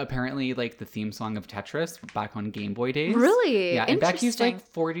 Oh. Apparently, like the theme song of Tetris back on Game Boy days. Really? Yeah. And Becky's like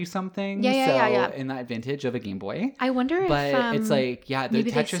 40 something. Yeah. In that vintage of a Game Boy. I wonder but it's like, the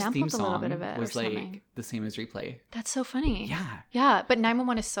Tetris theme a song bit of it was like the same as Replay. That's so funny. Yeah. Yeah. But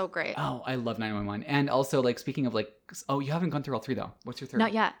 911 is so great. Oh, I love 911. And also, like, speaking of like, you haven't gone through all 3 though. What's your third?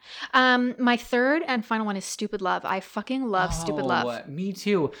 Not yet. My third and final one is Stupid Love. I fucking love Stupid Love. Me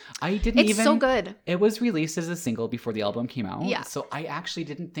too. It's so good. It was released as a single before the album came out. Yeah. So I actually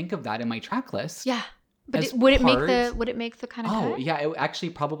didn't think of that in my track list. Yeah. But would it make the kind of cut? Oh, yeah. It actually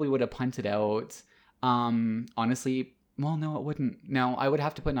probably would have punted out. Honestly, well, no, it wouldn't. No, I would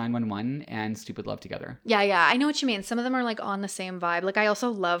have to put 911 and Stupid Love together. Yeah. I know what you mean. Some of them are like on the same vibe. Like I also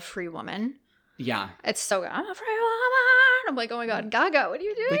love Free Woman. Yeah. It's so good. I'm a free woman. I'm like, oh my God, Gaga, what are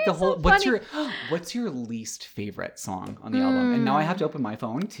you doing? Like the whole, what's your least favorite song on the album? And now I have to open my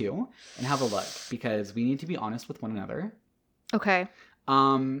phone too and have a look because we need to be honest with one another. Okay.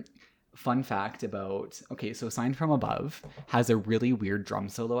 Fun fact about, so Sign From Above has a really weird drum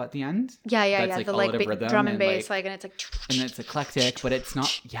solo at the end. Yeah. That's like the all out of rhythm drum and bass, and it's like. And it's eclectic, but it's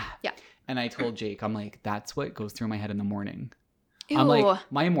not, Yeah. And I told Jake, I'm like, that's what goes through my head in the morning. Ew. I'm like,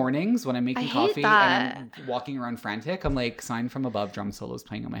 my mornings when I'm making coffee that. and I'm walking around frantic, I'm like, Sign From Above drum solos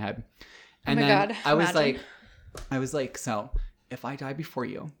playing in my head. And oh my then God, I was like, so if I die before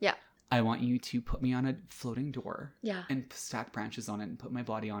you, I want you to put me on a floating door and stack branches on it and put my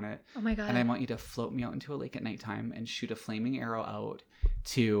body on it. Oh my God. And I want you to float me out into a lake at nighttime and shoot a flaming arrow out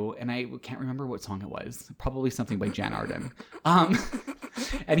to, and I can't remember what song it was, probably something by Jan Arden.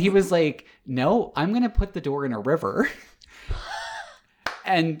 And he was like, no, I'm going to put the door in a river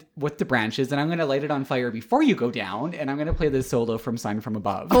and with the branches, and I'm going to light it on fire before you go down, and I'm going to play this solo from Sign From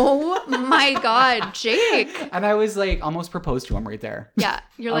Above. Oh my God, Jake. And I was like, almost proposed to him right there. Yeah.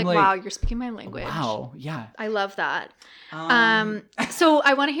 You're like, wow, you're speaking my language. Wow. Yeah. I love that. So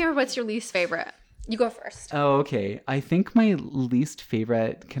I want to hear what's your least favorite. You go first. Oh, okay. I think my least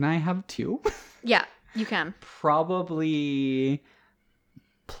favorite, can I have 2? Yeah. You can. Probably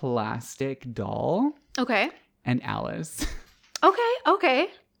Plastic Doll. Okay. And Alice. Okay.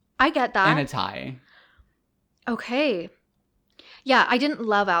 I get that. And a tie. Okay. Yeah, I didn't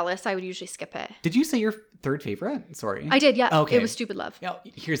love Alice. I would usually skip it. Did you say your third favorite? Sorry. I did, yeah. Okay. It was Stupid Love. Yeah,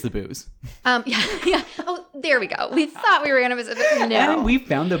 here's the booze. Yeah. Oh, there we go. We thought we were gonna visit it. No. And we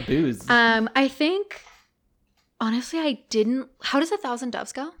found the booze. I think, honestly, I didn't. How does 1,000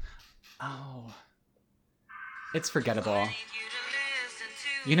 Doves go? Oh. It's forgettable.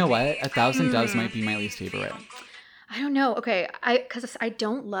 You know what? 1,000 Doves might be my least favorite. I don't know. Okay, because I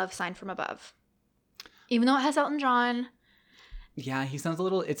don't love Sign from Above. Even though it has Elton John. Yeah, he sounds a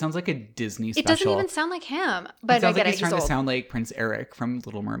little. It sounds like a Disney special. It doesn't even sound like him. But it sounds I get like he's trying old. to sound like Prince Eric from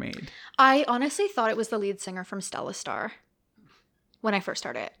Little Mermaid. I honestly thought it was the lead singer from Stella Star when I first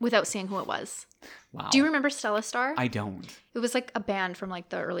started, without seeing who it was. Wow. Do you remember Stella Star? I don't. It was like a band from like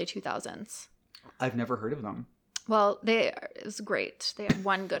the early 2000s. I've never heard of them. Well, it was great. They had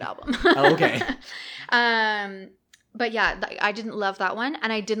one good album. Oh, okay. But yeah, I didn't love that one,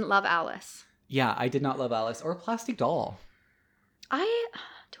 and I didn't love Alice. Yeah, I did not love Alice or Plastic Doll. Do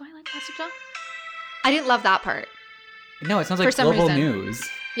I like Plastic Doll? I didn't love that part. No, it sounds like Global News.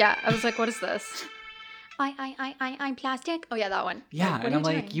 Yeah, I was like, what is this? I'm plastic. Oh yeah, that one. Yeah, like, and I'm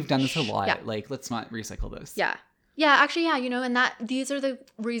like, doing? you've done this a lot. Yeah. Like, let's not recycle this. Yeah, actually, yeah, and that these are the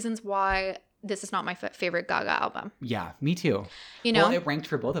reasons why this is not my favorite Gaga album. Yeah, me too. Well, it ranked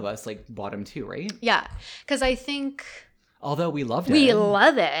for both of us, like bottom 2, right? Yeah, because I think. Although we loved it. We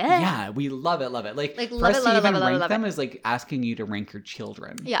love it. Yeah, we love it. Like for us to even rank them is like asking you to rank your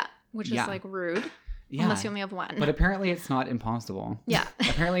children. Yeah, which is like rude. Yeah. Unless you only have one. But apparently it's not impossible. Yeah.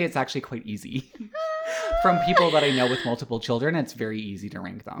 Apparently it's actually quite easy. From people that I know with multiple children, it's very easy to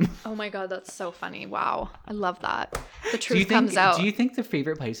rank them. Oh my God, that's so funny. Wow. I love that. The truth comes out. Do you think the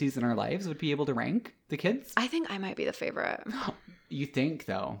favorite Pisces in our lives would be able to rank the kids? I think I might be the favorite. You think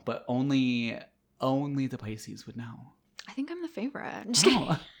though, but only the Pisces would know. I think I'm the favorite. Just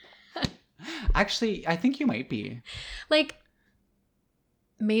kidding. Actually, I think you might be. Like,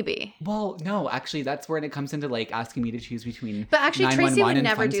 maybe. Well, no, actually, that's where it comes into like asking me to choose between. But actually, Tracy would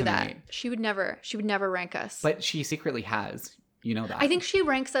never do that. Tonight. She would never rank us. But she secretly has. You know that. I think she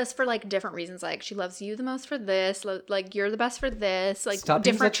ranks us for like different reasons. Like she loves you the most for this. Like you're the best for this. Like stop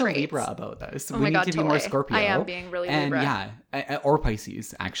different being such traits. a Libra about this. Oh we my need God, to be more Scorpio. I am being really and Libra. Yeah, or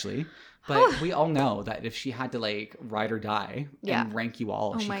Pisces actually. But we all know that if she had to like ride or die and rank you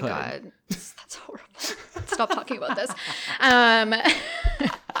all, she could. Oh my God, that's horrible. Stop talking about this.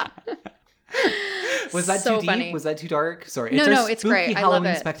 Was that so too deep? Funny. Was that too dark? Sorry. No, it's great. I love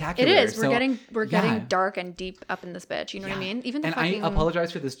it. Spectacular. It is. We're getting dark and deep up in this bitch. You know what I mean? Even and I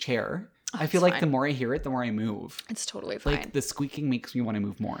apologize for this chair. I feel like the more I hear it, the more I move. It's totally fine. Like the squeaking makes me want to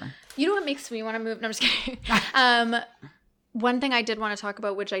move more. You know what makes me want to move? No, I'm just kidding. One thing I did want to talk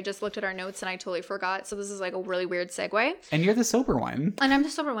about, which I just looked at our notes and I totally forgot. So this is like a really weird segue. And you're the sober one. And I'm the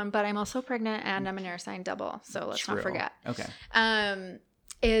sober one, but I'm also pregnant and I'm an air sign double. So let's not forget. Okay.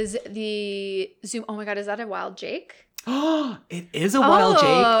 Is the Zoom? Oh my God, is that a wild Jake? Oh, it is a wild Jake.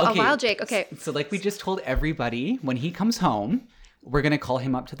 Okay. A wild Jake. Okay. So like we just told everybody, when he comes home, we're gonna call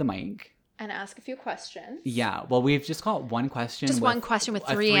him up to the mic and ask a few questions. Yeah. Well, we've just got one question. Just one question with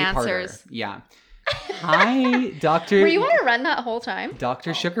three answers. Yeah. Hi, Dr. Were you on a run that whole time?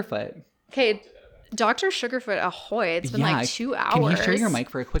 Dr. Sugarfoot. Okay, Dr. Sugarfoot, ahoy. It's been like 2 hours. Can you share your mic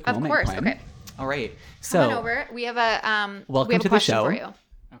for a quick moment? Of course, Quinn? okay. All right. So come on over. We have a welcome to the show. For you.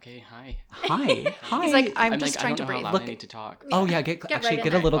 Okay, hi. Hi. He's like, I'm just trying to breathe. Look, I need to talk. Oh yeah, get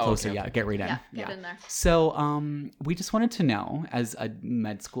a little closer. Okay. Yeah, get right in. Yeah, get in there. So we just wanted to know, as a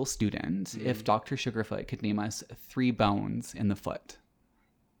med school student, if Dr. Sugarfoot could name us 3 bones in the foot.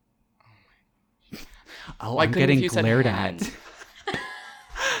 Oh, I'm getting glared at.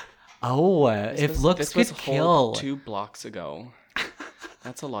 If looks could kill. 2 blocks ago.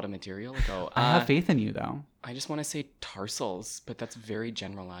 That's a lot of material ago. I have faith in you, though. I just want to say tarsals, but that's very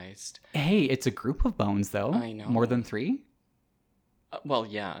generalized. Hey, it's a group of bones, though. I know. More than 3? Well,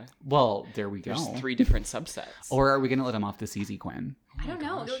 yeah. Well, there we go. There's 3 different subsets. Or are we going to let him off this easy, Quinn? I don't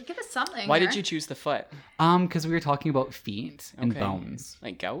know. Give us something. Why did you choose the foot? Because we were talking about feet and bones.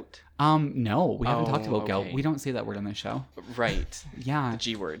 Like gout? No, we haven't talked about gout. We don't say that word on this show. Right. Yeah. The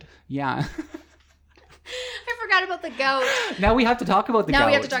G word. Yeah. I forgot about the goat. Now we have to talk about the goat. Now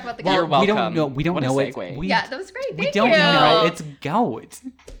we have to talk about the goat. You're welcome. We don't know it. Yeah, that was great. We don't know it's gout.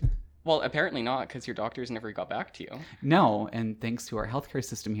 Well, apparently not, because your doctors never got back to you. No, and thanks to our healthcare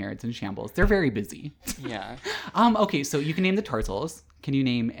system here, it's in shambles. They're very busy. Yeah. Okay, so you can name the tarsals. Can you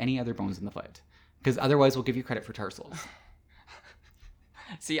name any other bones in the foot? Because otherwise we'll give you credit for tarsals.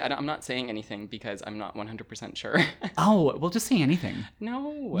 See, I'm not saying anything because I'm not 100% sure. Oh, we'll just say anything.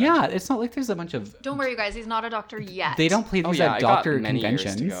 No. Yeah, it's not like there's a bunch of... Don't worry, you guys. He's not a doctor yet. They don't play these yeah, at I got doctor many years to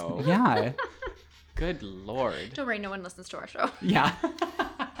conventions. go. Yeah. Good Lord. Don't worry, no one listens to our show. Yeah.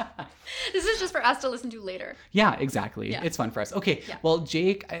 This is just for us to listen to later. Yeah, exactly. Yeah. It's fun for us. Okay, Yeah. well,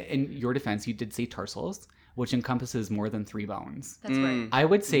 Jake, in your defense, you did say tarsals, which encompasses more than 3 bones. That's right. I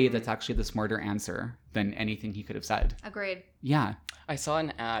would say that's actually the smarter answer than anything he could have said. Agreed. Yeah. I saw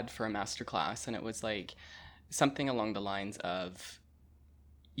an ad for a masterclass, and it was like something along the lines of,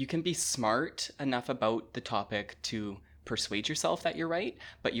 you can be smart enough about the topic to persuade yourself that you're right,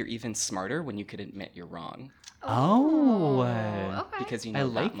 but you're even smarter when you could admit you're wrong. Oh. Okay. Because you know I that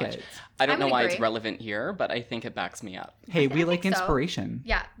like much. it. I don't I know would why it's agree. relevant here, but I think it backs me up. Hey, we I like think so. inspiration.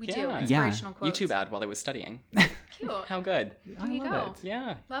 Yeah, we do. Yeah. Inspirational quotes. YouTube ad while I was studying. Cute. How good. There you I go. love it.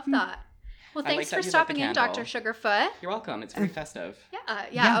 Yeah. Love that. Well, I like thanks that for you lit the stopping in, candle. Dr. Sugarfoot. You're welcome. It's very festive. Yeah.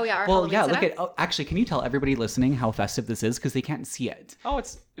 Oh, yeah. Our Well, Halloween yeah, look setup. at... Oh, actually, can you tell everybody listening how festive this is? Because they can't see it. Oh,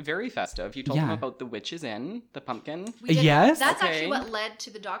 it's very festive. You told Yeah. them about the witches in, the pumpkin. We did- Yes? That's Okay. actually what led to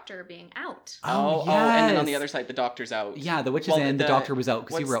the doctor being out. Oh, and then on the yes. other side, the doctor's out. Yeah, the witch is in, the doctor was out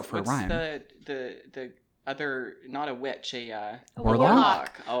because you were out for a run. The other, not a witch, a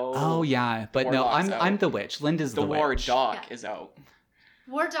Warlock? Oh, Oh, yeah. But no, Warlock's I'm out. the witch. Linda's The the war witch. dog Yeah. is out.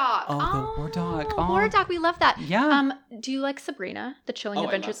 War Dog. Oh, the War Dog. Oh. War Dog. We love that. Yeah. Do you like Sabrina, the Chilling Oh, I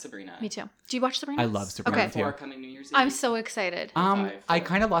love Adventures? Sabrina. Me too. Do you watch Sabrina? I love Sabrina Okay. too. For coming New Year's Eve. I'm so excited. Five, I four.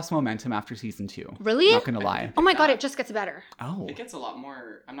 kind of lost momentum after season 2. Really? Not gonna lie. Oh my god, it just gets better. Oh. It gets a lot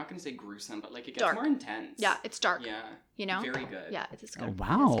more, I'm not going to say gruesome, but like it gets Dark. more intense. Yeah, it's dark. Yeah. You know? Very good. Yeah, it's good. Oh,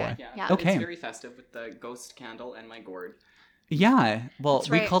 wow. It's good. Yeah. Yeah. Okay. It's very festive with the ghost candle and my gourd. Yeah. Well, That's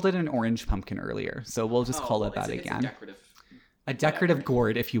we right. called it an orange pumpkin earlier, so we'll just call it that It's again. a A decorative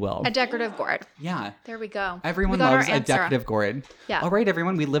gourd, if you will. A decorative gourd. Yeah. There we go. Everyone we got loves our a answer. decorative gourd. Yeah. All right,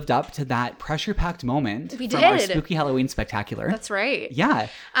 everyone, we lived up to that pressure-packed moment We from our did. spooky Halloween spectacular. That's right. Yeah.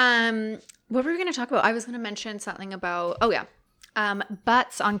 What were we going to talk about? I was going to mention something about,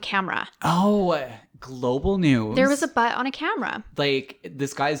 butts on camera. Oh, global news. There was a butt on a camera. like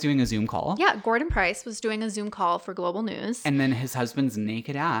this guy's doing a Zoom call. Yeah, Gordon Price was doing a Zoom call for Global News. And then his husband's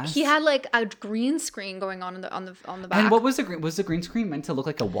naked ass. He had like a green screen going on the back. And what was the green screen meant to look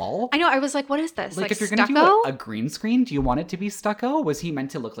like a wall? I know. I was like, what is this? Like, if you're stucco? gonna do a green screen, do you want it to be stucco? Was he meant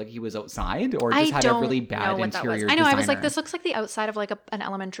to look like he was outside, or just I had don't a really know bad what that was. interior I know. I was like, designer? this looks like the outside of like an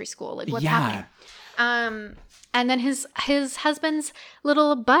elementary school. Like, what's Yeah. happening? And then his husband's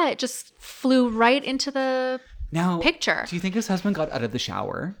little butt just flew right into the Now, picture. do you think his husband got out of the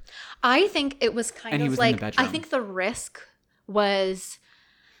shower? I think it was kind And he of was in the like, bedroom. I think the risk was,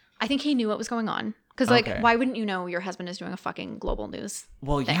 I think he knew what was going on. Because like, Okay. why wouldn't you know your husband is doing a fucking Global News?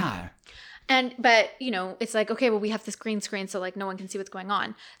 Well, yeah. But you know, it's like, okay, well, we have this green screen, so like no one can see what's going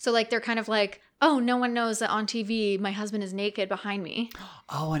on. So like, they're kind of like, oh, no one knows that on TV my husband is naked behind me,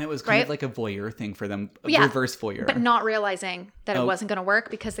 Oh, and it was kind of Right? like a voyeur thing for them. A Yeah, reverse voyeur. but not realizing that Oh. it wasn't going to work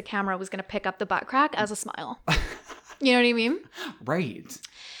because the camera was going to pick up the butt crack as a smile. You know what I mean? Right.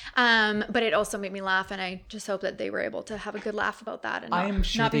 But it also made me laugh, and I just hope that they were able to have a good laugh about that and I'm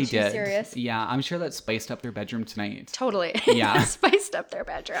sure not they be too did. serious. Yeah, I'm sure that spiced up their bedroom tonight. Totally. Yeah. Spiced up their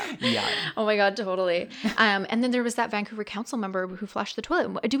bedroom. Yeah. Oh my God, totally. And then there was that Vancouver council member who flushed the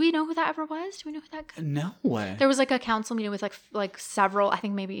toilet. Do we know who that ever was? Do we know who that? No. There was like a council meeting with like several, I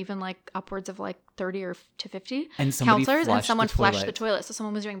think maybe even like upwards of like 30 or to 50 And somebody counselors, and flushed someone the flushed the toilet. toilet. So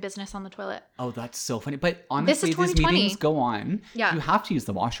someone was doing business on the toilet. Oh, that's so funny. But honestly, these 2020. meetings go on. Yeah. You have to use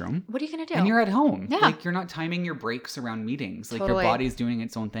the washroom. What are you gonna do? And you're at home. Yeah. Like, you're not timing your breaks around meetings. Like, Totally. your body's doing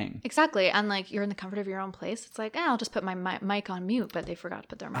its own thing. Exactly. And like you're in the comfort of your own place. It's like, I'll just put my mic on mute, but they forgot to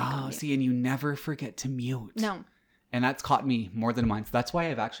put their mic on Oh, mute. see, and you never forget to mute. No. And that's caught me more than once. That's why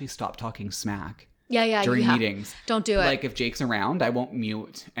I've actually stopped talking smack Yeah. during you have- meetings. Don't do it. Like, if Jake's around, I won't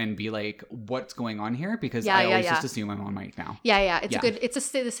mute and be like, what's going on here? Because Yeah, I yeah, always yeah. just assume I'm on mic now. yeah. It's Yeah. a good,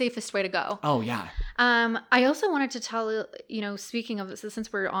 the safest way to go. Oh, yeah. I also wanted to tell, speaking of this,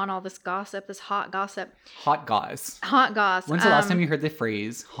 since we're on all this gossip, this hot gossip, Hot gauze. hot goss. When's the last time you heard the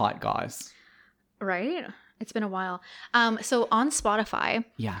phrase hot gauze? Right? It's been a while. So on Spotify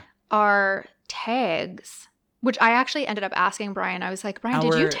Yeah. are tags, which I actually ended up asking Brian. I was like, Brian,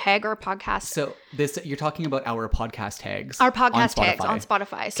 did you Our- tag our podcast? So you're talking about our podcast tags. Our podcast on tags on Spotify.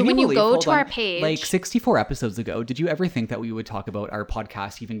 Spotify. So Can when you believe- go hold to on, our page, like 64 episodes ago, did you ever think that we would talk about our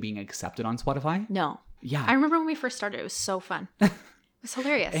podcast even being accepted on Spotify? no. Yeah. I remember when we first started, it was so fun. It was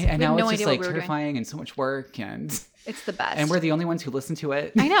hilarious. and we had now no it's idea just what like we were doing. terrifying and so much work, and It's the best. we're the only ones who listen to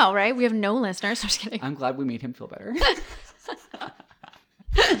it. I know, right? We have no listeners. I'm just kidding. I'm glad we made him feel better.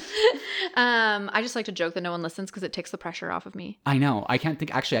 I just like to joke that no one listens because it takes the pressure off of me. I know. I can't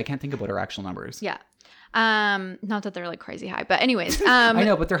think about our actual numbers. Yeah. Not that they're like crazy high, but anyways, I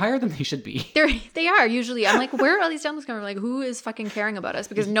know, but they're higher than they should be. They are usually. I'm like, where are all these downloads coming from? Like, who is fucking caring about us?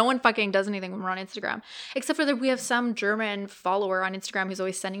 Because no one fucking does anything when we're on Instagram, except for that we have some German follower on Instagram who's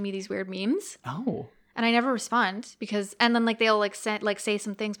always sending me these weird memes. Oh. And I never respond and then like they'll like say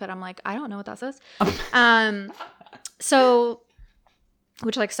some things, but I'm like, I don't know what that says. So,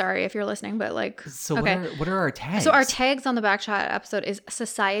 which like, sorry if you're listening, but like, so okay. what are our tags? So our tags on the Backchat episode is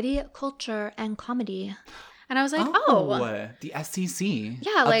society, culture, and comedy. And I was like, the SCC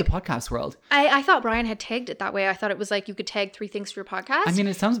yeah, of like, the podcast world. I thought Brian had tagged it that way. I thought it was like you could tag 3 things for your podcast. I mean,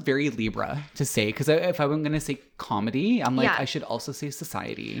 it sounds very Libra to say, because if I were going to say comedy, I'm like, I should also say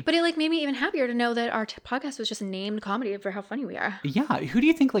society. But it like made me even happier to know that our podcast was just named comedy for how funny we are. Yeah. Who do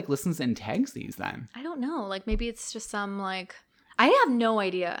you think like listens and tags these then? I don't know. Like maybe it's just some like... I have no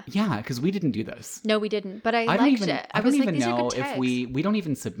idea. Yeah, because we didn't do this. No, we didn't. But I liked it. I don't even know if we don't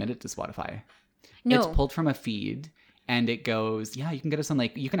even submit it to Spotify. No. It's pulled from a feed and it goes, yeah, you can get us on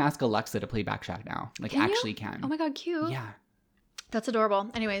like, you can ask Alexa to play Backchat now. Like actually can. Oh my God, cute. Yeah. That's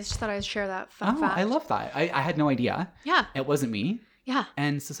adorable. Anyways, just thought I'd share that fun fact. I love that. I had no idea. Yeah. It wasn't me. Yeah.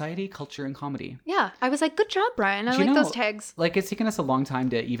 And society, culture, and comedy. Yeah. I was like, good job, Brian. I like those tags. Like, it's taken us a long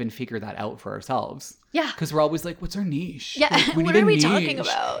time to even figure that out for ourselves. Yeah. Because we're always like, what's our niche? Yeah. Like, what are we talking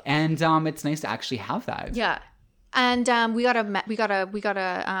about? And it's nice to actually have that. Yeah. And we got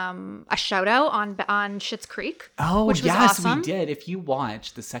a shout out on Schitt's Creek. Oh, which was yes, awesome. we did. If you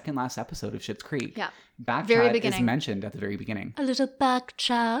watch the second last episode of Schitt's Creek, yeah, Backchat is mentioned at the very beginning. A little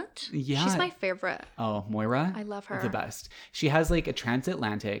Backchat. Yeah, she's my favorite. Oh, Moira, I love her. The best. She has like a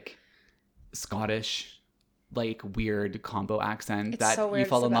transatlantic, Scottish, like weird combo accent that so you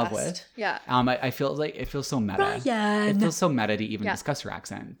fall in love with. Yeah. I feel like it feels so meta. Ryan. It feels so meta to even discuss her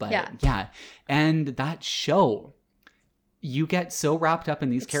accent. But yeah. And that show, you get so wrapped up in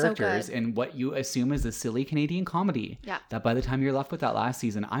these characters and what you assume is a silly Canadian comedy that by the time you're left with that last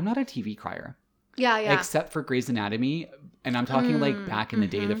season, I'm not a TV crier. Yeah. Except for Grey's Anatomy. And I'm talking like back in the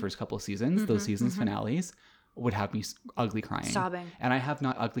day, the first couple of seasons, those seasons finales would have me ugly crying. Sobbing. And I have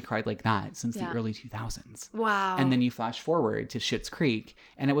not ugly cried like that since the early 2000s. Wow. And then you flash forward to Schitt's Creek,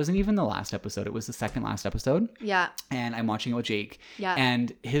 and it wasn't even the last episode. It was the second last episode. Yeah. And I'm watching it with Jake. Yeah.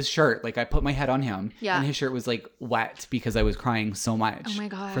 And his shirt, like I put my head on him. Yeah. And his shirt was like wet because I was crying so much. Oh my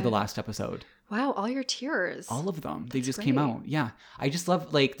God. For the last episode. Wow, all your tears. All of them. They just came out. Yeah. I just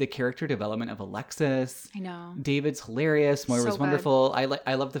love like the character development of Alexis. I know. David's hilarious. Moira's wonderful.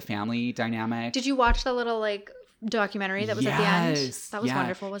 I love the family dynamic. Did you watch the little like documentary that was at the end? That was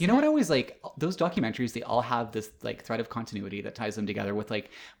wonderful, wasn't it? You know what I always like? Those documentaries, they all have this like thread of continuity that ties them together with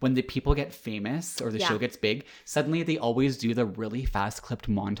like when the people get famous or the show gets big, suddenly they always do the really fast clipped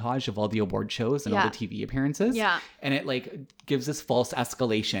montage of all the award shows and all the TV appearances. Yeah. And it like gives this false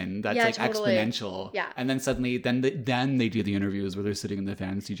escalation that's like exponential. Yeah. And then suddenly then they do the interviews where they're sitting in the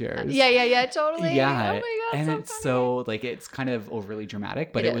fancy chairs. Yeah, totally. Yeah. Oh my God. And so it's funny. so like it's kind of overly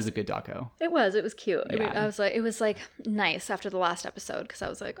dramatic, but it was a good doco. It was cute. Yeah. I mean, it was like nice after the last episode because I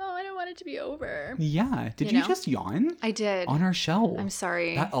was like, oh, I don't want it to be over. Yeah. Did you just yawn? I did. On our show. I'm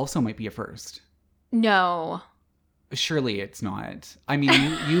sorry. That also might be a first. No. Surely it's not. I mean,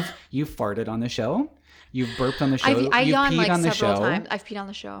 you've farted on the show. You've burped on the show. I you've yawned peed like on the several show. times. I've peed on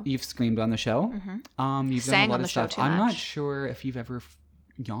the show. You've screamed on the show. Mm-hmm. You've sang done a lot on the of show stuff. too I'm much. not sure if you've ever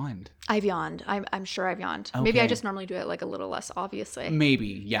yawned. I've yawned. I'm sure I've yawned. Okay. Maybe I just normally do it like a little less obviously. Maybe,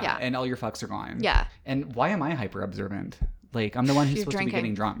 yeah. And all your fucks are gone. Yeah. And why am I hyper observant? Like I'm the one who's supposed to be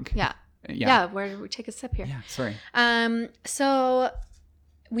getting drunk. Yeah. Yeah. Where we take a sip here. Yeah. Sorry. So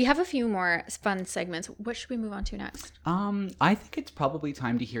we have a few more fun segments. What should we move on to next? I think it's probably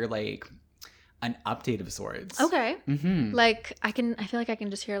time to hear like an update of sorts. Okay. Mm-hmm. Like I feel like I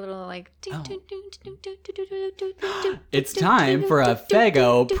can just hear a little like. It's time for a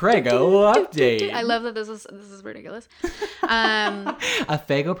Fego Prego update. I love that this is ridiculous. A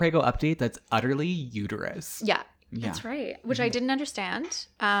Fego Prego update that's utterly uterus. Yeah. That's right. Which I didn't understand.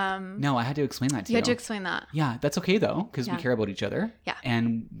 No, I had to explain that to you. You had to explain that. Yeah, that's okay though, because we care about each other. Yeah.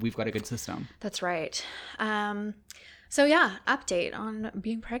 And we've got a good system. That's right. So yeah, update on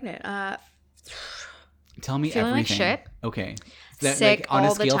being pregnant. Tell me feeling everything. Like shit. Okay. Sick like, on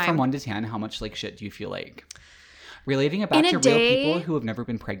all a scale the time. from 1 to 10, how much like shit do you feel like? Relating it back to real people who have never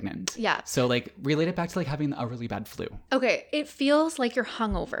been pregnant. Yeah. So like relate it back to like having a really bad flu. Okay. It feels like you're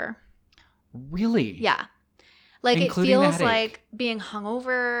hungover. Really? Yeah. Like including it feels like being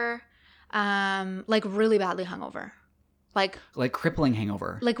hungover, like really badly hungover. Like crippling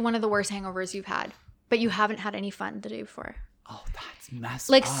hangover. Like one of the worst hangovers you've had, but you haven't had any fun the day before. Oh, that's messed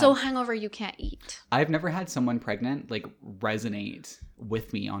Like up. so hungover you can't eat. I've never had someone pregnant like resonate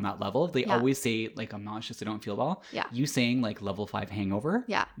with me on that level. They always say like I'm nauseous, I don't feel well. Yeah. You saying like level 5 hangover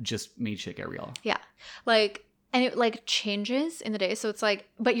just made shit get real. Yeah. Like, and it like changes in the day. So it's like,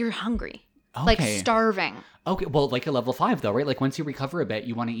 but you're hungry. Okay. Like starving. Okay. Well, like a level 5 though, right? Like once you recover a bit,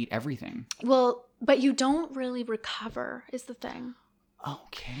 you want to eat everything. Well, but you don't really recover is the thing.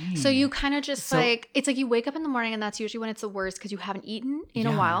 Okay. So you kind of just like, it's like you wake up in the morning and that's usually when it's the worst because you haven't eaten in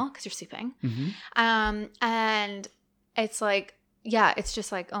a while because you're sleeping. Mm-hmm. And it's like, yeah, it's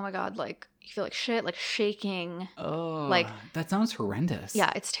just like, oh my God, like you feel like shit, shaking. Oh, like that sounds horrendous.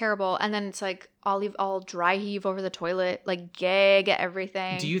 Yeah, it's terrible. And then it's like I'll dry heave over the toilet, like gag at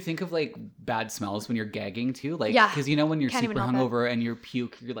everything. Do you think of like bad smells when you're gagging too? Like, yeah, because you know when you're Can't super hungover and you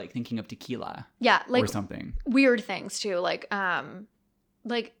puke, you're like thinking of tequila. Yeah, like or something. Weird things too, like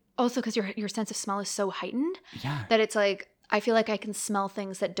also because your sense of smell is so heightened. Yeah. That it's like I feel like I can smell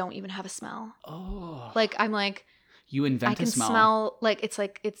things that don't even have a smell. Oh. Like I'm like. You invent I can a smell. smell like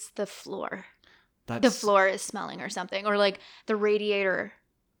it's the floor. The floor is smelling or something, or like the radiator,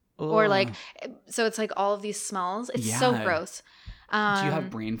 or like so it's like all of these smells. It's so gross. Do you have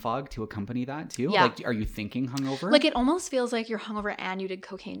brain fog to accompany that too? Yeah. Like, are you thinking hungover? Like it almost feels like you're hungover and you did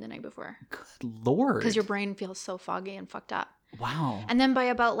cocaine the night before. Good Lord. Because your brain feels so foggy and fucked up. Wow. And then by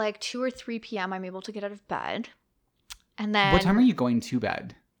about like 2 or 3 p.m., I'm able to get out of bed. And then what time are you going to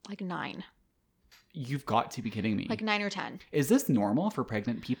bed? Like 9. You've got to be kidding me. Like 9 or 10. Is this normal for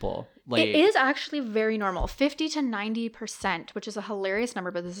pregnant people? Like, it is actually very normal. 50 to 90%, which is a hilarious number,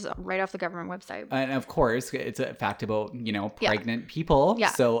 but this is right off the government website. And of course, it's a fact about, pregnant people. Yeah.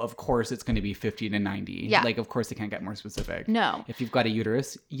 So of course it's going to be 50 to 90. Yeah. Like, of course they can't get more specific. No. If you've got a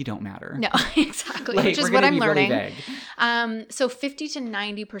uterus, you don't matter. No, exactly. Like, which is we're what gonna I'm be learning. Really vague. So 50 to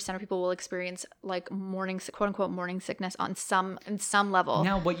 90% of people will experience like quote unquote morning sickness in some level.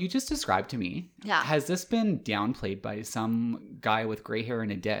 Now, what you just described to me, has this been downplayed by some guy with gray hair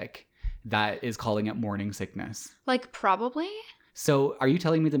and a dick that is calling it morning sickness? Like probably. So are you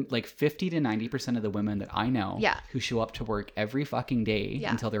telling me that like 50 to 90% of the women that I know who show up to work every fucking day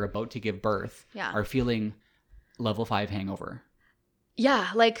until they're about to give birth are feeling level 5 hangover? Yeah,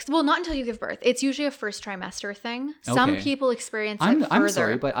 like, well, not until you give birth. It's usually a first trimester thing. Some people experience it further. I'm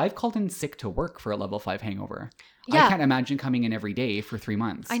sorry, but I've called in sick to work for a level 5 hangover. Yeah. I can't imagine coming in every day for 3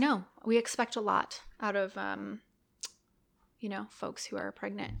 months. I know. We expect a lot out of, folks who are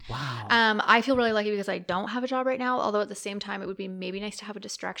pregnant. Wow. I feel really lucky because I don't have a job right now, although at the same time it would be maybe nice to have a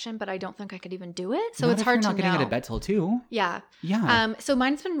distraction, but I don't think I could even do it. So it's hard to know. You're not getting out of bed till 2. Yeah. Yeah. So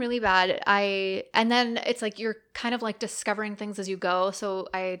mine's been really bad. And then it's like you're kind of like discovering things as you go. So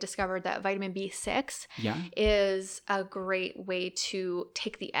I discovered that vitamin B6 is a great way to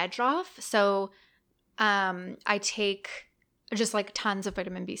take the edge off. So I take just like tons of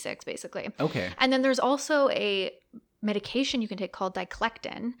vitamin B6 basically. Okay. And then there's also a medication you can take called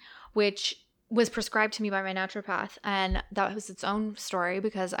Diclectin, which was prescribed to me by my naturopath. And that was its own story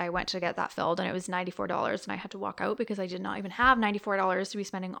because I went to get that filled and it was $94 and I had to walk out because I did not even have $94 to be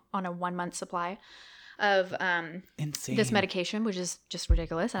spending on a 1-month supply of insane this medication, which is just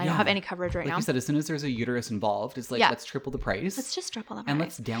ridiculous. And I don't have any coverage right now. Like you said, as soon as there's a uterus involved, it's like, let's triple the price. Let's just triple the price. And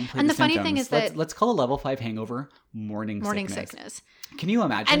let's downplay and the funny symptoms. thing is that let's call a level 5 hangover morning sickness. Can you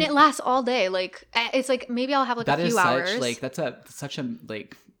imagine? And it lasts all day. Like it's like maybe I'll have like a few hours. That's such a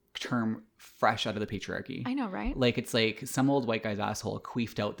like term fresh out of the patriarchy. I know, right? Like it's like some old white guy's asshole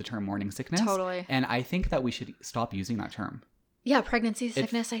queefed out the term morning sickness. Totally. And I think that we should stop using that term. Yeah, pregnancy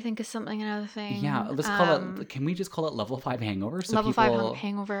sickness, I think, is another thing. Yeah, let's call it. Can we just call it level 5 hangover? So level 5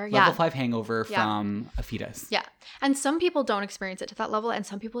 hangover. Yeah. Level 5 hangover from a fetus. Yeah, and some people don't experience it to that level, and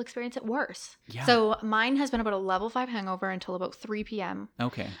some people experience it worse. Yeah. So mine has been about a level 5 hangover until about 3 p.m.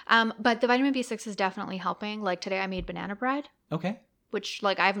 Okay. But the vitamin B6 is definitely helping. Like today, I made banana bread. Okay. Which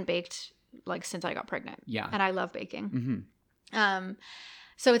like I haven't baked like since I got pregnant. Yeah. And I love baking. Mm-hmm.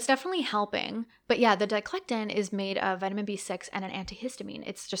 So it's definitely helping. But yeah, the Diclectin is made of vitamin B6 and an antihistamine.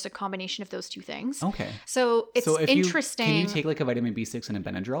 It's just a combination of those two things. Okay. So it's interesting. Can you take like a vitamin B6 and a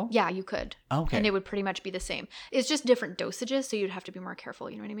Benadryl? Yeah, you could. Okay. And it would pretty much be the same. It's just different dosages, so you'd have to be more careful,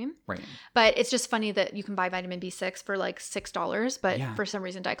 you know what I mean? Right. But it's just funny that you can buy vitamin B6 for like $6, but for some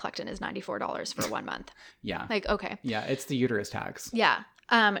reason Diclectin is $94 for 1 month. Yeah. Like, okay. Yeah, it's the uterus tax. Yeah.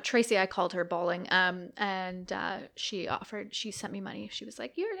 Tracy, I called her bawling, and she sent me money. She was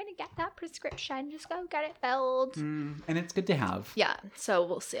like, "You're gonna get that prescription. Just go get it filled." And it's good to have. Yeah. So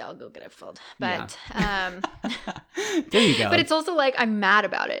we'll see. I'll go get it filled. But there you go. But it's also like I'm mad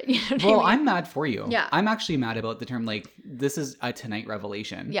about it. You know what I mean? I'm mad for you. Yeah. I'm actually mad about the term like this is a tonight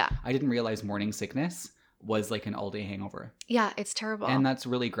revelation. Yeah. I didn't realize morning sickness was like an all-day hangover. Yeah, it's terrible. And that's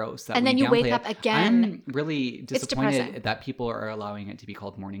really gross. And then you wake up again. I'm really disappointed that people are allowing it to be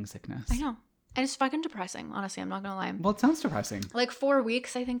called morning sickness. I know. And it's fucking depressing, honestly. I'm not going to lie. Well, it sounds depressing. Like 4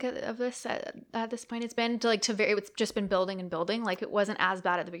 weeks, I think, of this at this point it's been. It's just been building and building. Like, it wasn't as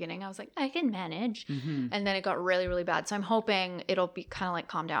bad at the beginning. I was like, I can manage. Mm-hmm. And then it got really, really bad. So I'm hoping it'll be kind of like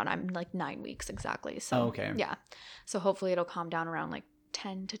calm down. I'm like 9 weeks exactly. So, okay. Yeah. So hopefully it'll calm down around like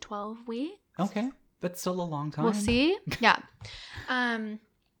 10 to 12 weeks. Okay. That's still a long time. We'll see. Yeah.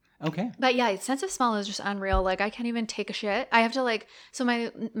 Okay. But yeah, sense of smell is just unreal. Like, I can't even take a shit. I have to like, so my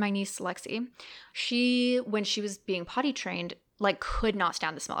niece Lexi, when she was being potty trained, like could not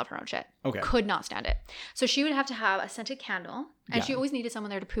stand the smell of her own shit. Okay. Could not stand it. So she would have to have a scented candle, and she always needed someone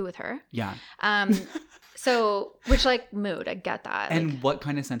there to poo with her. Yeah. So, which like mood, I get that. And like, what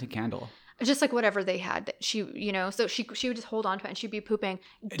kind of scented candle? just like whatever they had that she, so she would just hold on to it and she'd be pooping,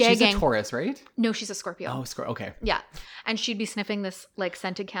 gagging. She's a Taurus, right? No, she's a Scorpio. Oh, Scorpio. Okay. Yeah. And she'd be sniffing this like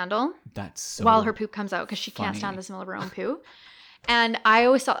scented candle. That's so while her poop comes out because she can't stand the smell of her own poo. And I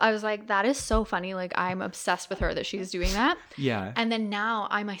always thought, I was like, that is so funny. Like, I'm obsessed with her that she's doing that. Yeah. And then now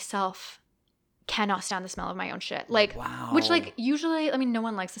I myself cannot stand the smell of my own shit. Like, wow. Which like usually, I mean, no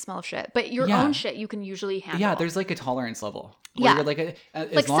one likes the smell of shit, but your own shit you can usually handle. Yeah, there's like a tolerance level. Yeah. You're like,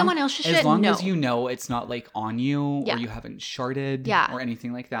 someone else's shit, as long as you know it's not like on you Yeah. or you haven't sharted or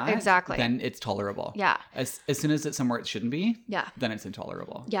anything like that. Exactly. Then it's tolerable. Yeah. As soon as it's somewhere it shouldn't be, Yeah. then it's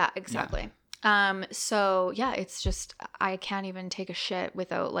intolerable. Yeah, exactly. So yeah, it's just, I can't even take a shit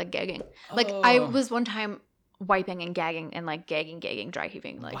without like gagging. Like I was one time wiping and gagging and like gagging, dry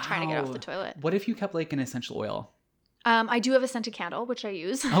heaving, like trying to get off the toilet. What if you kept like an essential oil? I do have a scented candle, which I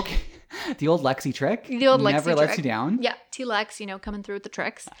use. Okay. The old Lexi trick. The old Lexi never trick. lets you down. Yeah. T-Lex, coming through with the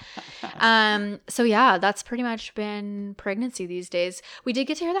tricks. So yeah, that's pretty much been pregnancy these days. We did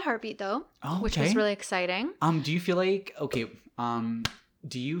get to hear the heartbeat though, which was really exciting. Do you feel like,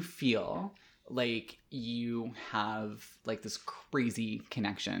 do you feel like you have like this crazy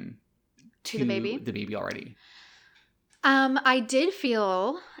connection to the baby already? I did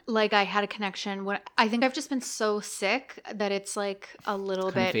feel like I had a connection when I think I've just been so sick that it's like a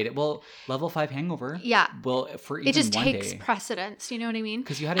little bit faded. Well, level 5 hangover. Yeah. Well, for even it just one takes day. Precedence. You know what I mean?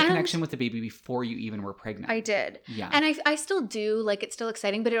 Because you had a connection with the baby before you even were pregnant. I did. Yeah. And I still do. Like, it's still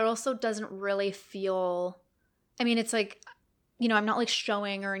exciting, but it also doesn't really feel. I mean, it's like, I'm not like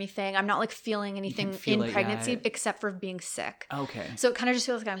showing or anything. I'm not like feeling anything in pregnancy except for being sick. Okay. So it kind of just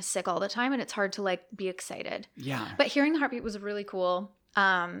feels like I'm sick all the time and it's hard to like be excited. Yeah. But hearing the heartbeat was really cool.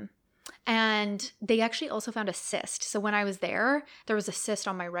 And they actually also found a cyst. So when I was there was a cyst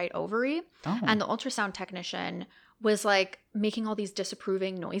on my right ovary. Oh. And the ultrasound technician was like making all these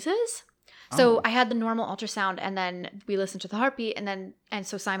disapproving noises. So I had the normal ultrasound and then we listened to the heartbeat and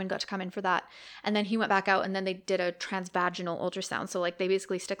so Simon got to come in for that. And then he went back out and then they did a transvaginal ultrasound. So like they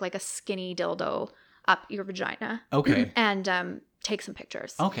basically stick like a skinny dildo up your vagina. Okay. And take some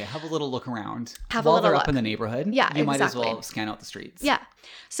pictures. Okay. Have a little look around. While they're look. up in the neighborhood. Yeah, You might as well scan out the streets. Yeah.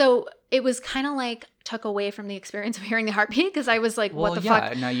 So it was kind of like took away from the experience of hearing the heartbeat because I was like, what the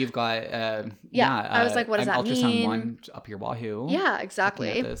fuck? Now you've got, I was like, what does that ultrasound mean? one up your wahoo. Yeah,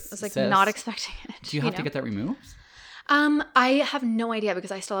 exactly. I was like not expecting it. Do you have to get that removed? I have no idea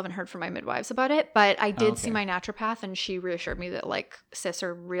because I still haven't heard from my midwives about it, but I did see my naturopath and she reassured me that like cysts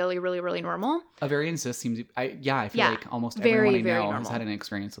are really, really, really normal. Ovarian cyst seems, I feel like almost everyone I know has had an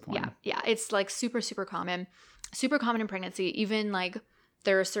experience with one. Yeah. It's like super, super common in pregnancy. Even like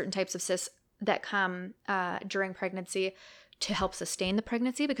there are certain types of cysts that come during pregnancy to help sustain the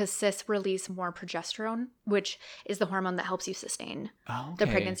pregnancy because cysts release more progesterone, which is the hormone that helps you sustain the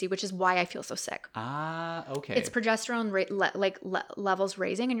pregnancy, which is why I feel so sick. Okay. It's progesterone levels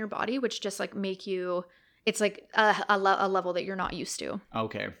raising in your body, which just like make you, it's like a level that you're not used to.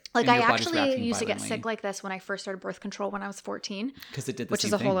 Okay. Like I actually used to get sick like this when I first started birth control when I was 14. Because it did the which same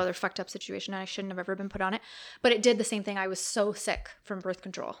is a thing. whole other fucked up situation and I shouldn't have ever been put on it. But it did the same thing. I was so sick from birth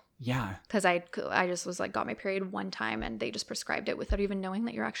control. Yeah. Because I just was like, got my period one time and they just prescribed it without even knowing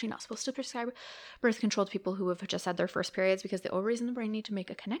that you're actually not supposed to prescribe birth control to people who have just had their first periods because the ovaries and the brain need to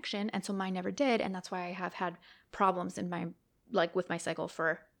make a connection. And so mine never did. And that's why I have had problems in my, like with my cycle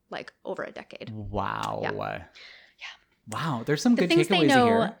for like over a decade. Wow. Yeah. Wow, there's some good things takeaways they know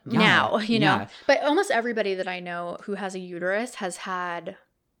here. now, know. Yeah. But almost everybody that I know who has a uterus has had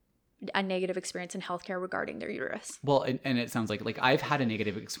a negative experience in healthcare regarding their uterus. Well, and it sounds like I've had a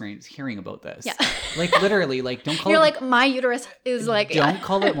negative experience hearing about this. Yeah. Like literally, like don't call You're it. like, my uterus is like. Don't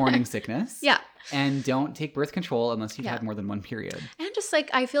call it morning sickness. Yeah. And don't take birth control unless you've had more than one period. And just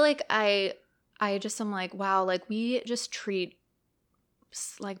like, I feel like I just am like, wow, like we just treat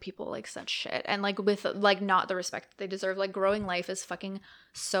like people like such shit and like with like not the respect that they deserve. Like growing life is fucking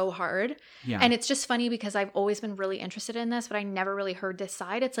so hard. Yeah. And it's just funny because I've always been really interested in this, but I never really heard this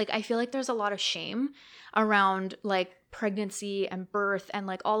side. It's like I feel like there's a lot of shame around like pregnancy and birth and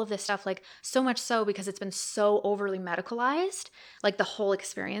like all of this stuff, like so much so because it's been so overly medicalized, like the whole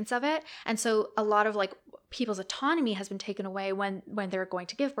experience of it. And so a lot of like people's autonomy has been taken away when they're going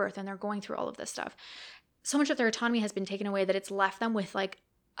to give birth and they're going through all of this stuff. So much of their autonomy has been taken away that it's left them with like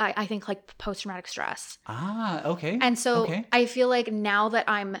I think like post-traumatic stress. Ah, okay. And so I feel like now that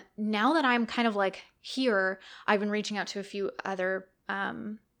I'm kind of like here, I've been reaching out to a few other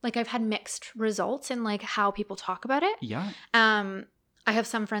like I've had mixed results in like how people talk about it. Yeah. I have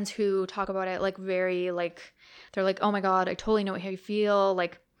some friends who talk about it like very like they're like, "Oh my God, I totally know how you feel."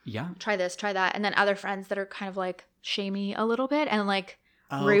 Like, yeah, try this, try that. And then other friends that are kind of like shamey a little bit and like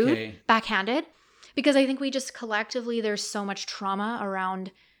rude, backhanded. Because I think we just collectively, there's so much trauma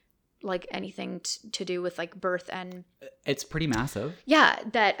around like anything to do with like birth and it's pretty massive. Yeah,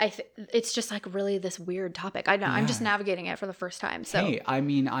 that it's just like really this weird topic. I know I'm just navigating it for the first time. So hey, I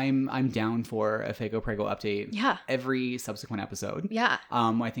mean, I'm down for a Fago Prego update. Yeah. Every subsequent episode. Yeah.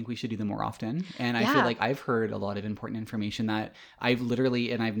 I think we should do them more often. And I feel like I've heard a lot of important information that I've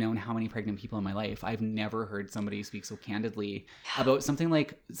literally, and I've known how many pregnant people in my life. I've never heard somebody speak so candidly about something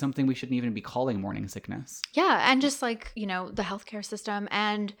we shouldn't even be calling morning sickness. Yeah, and just like, you know, the healthcare system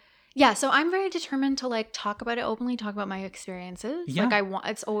and yeah, so I'm very determined to like talk about it openly, talk about my experiences. Yeah. Like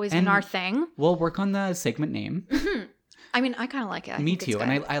it's always been our thing. We'll work on the segment name. Mm-hmm. I mean, I kind of like it. Me too.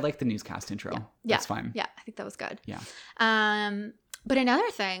 And I like the newscast intro. Yeah. That's fine. Yeah, I think that was good. Yeah. But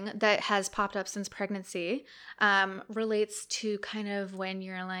another thing that has popped up since pregnancy relates to kind of when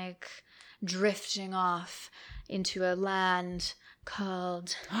you're like drifting off into a land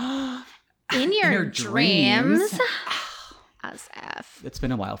called in your dreams. As F. It's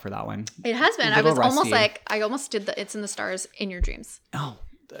been a while for that one. It has been. I was rusty. Almost like, I almost did the It's in the Stars in your dreams. Oh,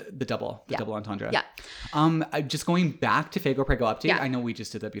 the double entendre. Yeah. Just going back to Fago Prego update. Yeah. I know we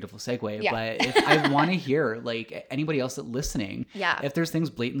just did that beautiful segue, but if I want to hear like anybody else listening, if there's things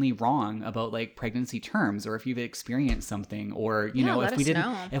blatantly wrong about like pregnancy terms, or if you've experienced something, or you know,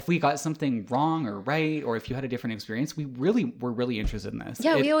 if we got something wrong or right, or if you had a different experience, we're really interested in this.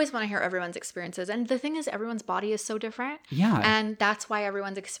 Yeah, we always want to hear everyone's experiences, and the thing is, everyone's body is so different. Yeah, and that's why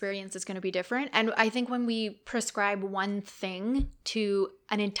everyone's experience is going to be different. And I think when we prescribe one thing to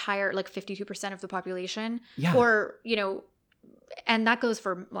an entire like 52% of the population, or you know, and that goes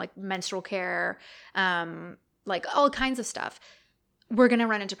for like menstrual care, like all kinds of stuff, we're gonna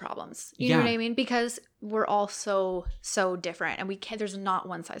run into problems. You know what I mean? Because we're all so different, and we can't. There's not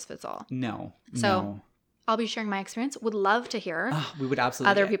one size fits all. No. I'll be sharing my experience. Would love to hear we would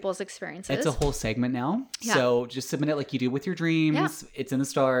absolutely other people's experiences. It's a whole segment now. Yeah. So just submit it like you do with your dreams. Yeah. It's in the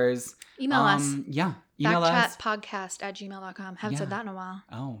stars. Email us. Yeah. Email us. backchatpodcast@gmail.com. Haven't said that in a while.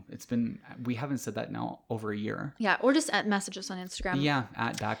 Oh, we haven't said that now over a year. Yeah. Or just message us on Instagram. Yeah.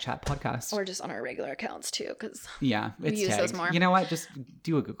 At backchatpodcast. Or just on our regular accounts too. Because we use those more. You know what? Just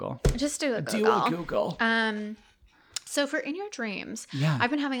do a Google. So for In Your Dreams, I've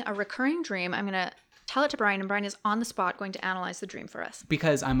been having a recurring dream. I'm going to tell it to Brian, and Brian is on the spot going to analyze the dream for us.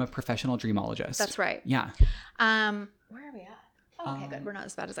 Because I'm a professional dreamologist. That's right. Yeah. Where are we at? Oh, okay, good. We're not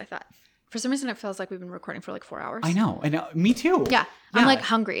as bad as I thought. For some reason, it feels like we've been recording for like 4 hours. I know. Me too. Yeah. I'm like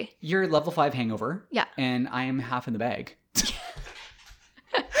hungry. You're level 5 hangover. Yeah. And I am half in the bag.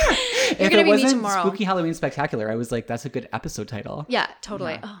 You're going to be me tomorrow. Spooky Halloween Spectacular, I was like, that's a good episode title. Yeah,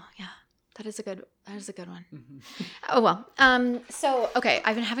 totally. Yeah. Oh, yeah. That is a good one. Mm-hmm. Oh, well. So, okay.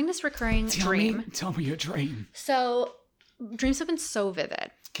 I've been having this recurring dream. Tell me your dream. So, dreams have been so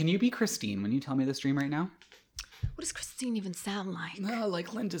vivid. Can you be Christine when you tell me this dream right now? What does Christine even sound like? No,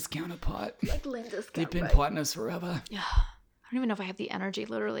 like Linda's counterpart. They've been partners forever. Yeah. I don't even know if I have the energy,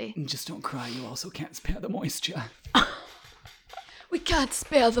 literally. And just don't cry. You also can't spare the moisture. We can't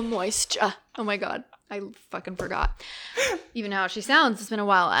spare the moisture. Oh my God. I fucking forgot. Even how she sounds. It's been a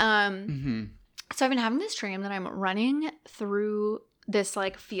while. So I've been having this dream that I'm running through this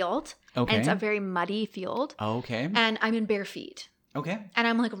like field. Okay. And it's a very muddy field. Oh, okay. And I'm in bare feet. Okay. And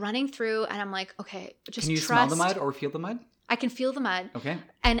I'm like running through, and I'm like, okay, just Can you smell the mud or feel the mud? I can feel the mud. Okay.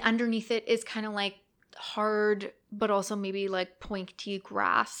 And underneath it is kind of like hard, but also maybe like pointy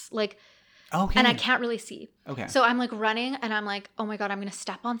grass. Like, okay. And I can't really see. Okay. So I'm like running, and I'm like, oh my God, I'm going to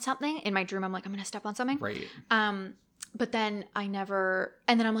step on something. In my dream, I'm like, I'm going to step on something. Right. But then and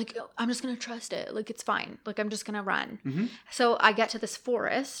then I'm like, oh, I'm just going to trust it. Like, it's fine. Like, I'm just going to run. Mm-hmm. So I get to this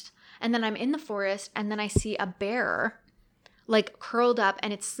forest, and then I'm in the forest, and then I see a bear like curled up,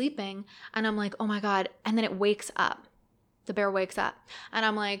 and it's sleeping, and I'm like, oh my God. And then it wakes up. the bear wakes up. And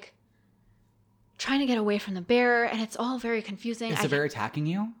I'm like trying to get away from the bear, and it's all very confusing. Is the bear attacking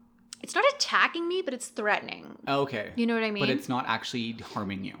you? It's not attacking me, but it's threatening. Okay. You know what I mean? But it's not actually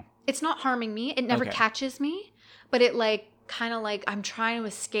harming you. It's not harming me. It never catches me, but it like kind of like I'm trying to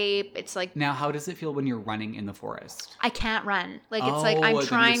escape. It's like, now how does it feel when you're running in the forest? I can't run. Like it's like I'm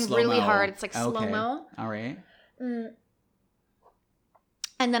trying really hard. It's like slow-mo. All right. And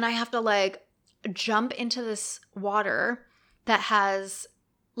then I have to like jump into this water that has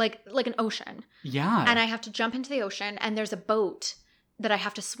like an ocean. Yeah. And I have to jump into the ocean, and there's a boat that I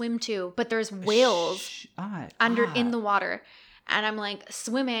have to swim to, but there's whales in the water. And I'm like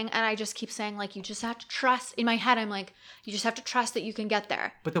swimming, and I just keep saying like, you just have to trust. In my head, I'm like, you just have to trust that you can get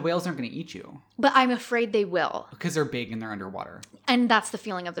there. But the whales aren't going to eat you. But I'm afraid they will. Because they're big and they're underwater. And that's the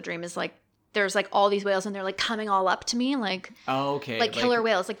feeling of the dream, is like, there's like all these whales, and they're like coming all up to me, like, like killer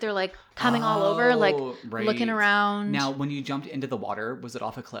whales. Like they're like coming all over, like looking around. Now, when you jumped into the water, was it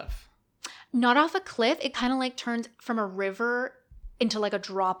off a cliff? Not off a cliff. It kind of like turns from a river into like a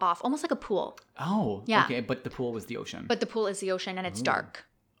drop off, almost like a pool. Oh, yeah. Okay, but the pool was the ocean. But the pool is the ocean, and it's dark.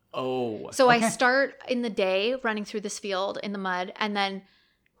 Oh. So I start in the day running through this field in the mud, and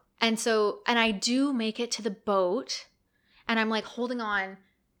I do make it to the boat, and I'm like holding on,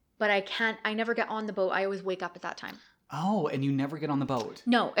 but I never get on the boat. I always wake up at that time. Oh, and you never get on the boat?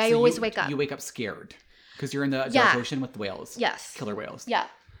 No, I always wake up. You wake up scared because you're in the dark ocean with the whales. Yes. Killer whales. Yeah.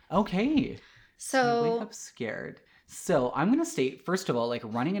 Okay. So you wake up scared. So I'm going to state, first of all, like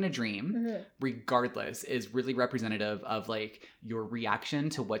running in a dream, regardless, is really representative of like your reaction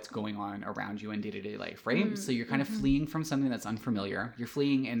to what's going on around you in day-to-day life, right? So you're kind of fleeing from something that's unfamiliar. You're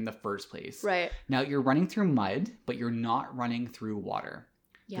fleeing in the first place. Right. Now you're running through mud, but you're not running through water.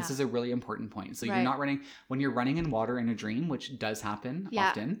 Yeah. This is a really important point. So you're not running, when you're running in water in a dream, which does happen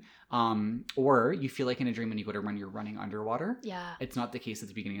often, or you feel like in a dream when you go to run, you're running underwater. Yeah. It's not the case at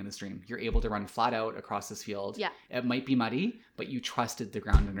the beginning of this dream. You're able to run flat out across this field. Yeah. It might be muddy, but you trusted the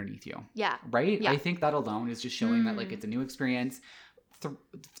ground underneath you. Yeah. Right? Yeah. I think that alone is just showing that like it's a new experience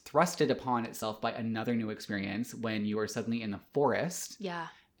thrusted upon itself by another new experience when you are suddenly in the forest. Yeah.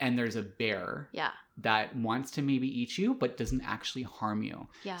 And there's a bear that wants to maybe eat you, but doesn't actually harm you.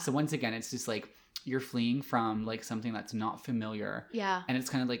 Yeah. So once again, it's just like you're fleeing from like something that's not familiar. Yeah. And it's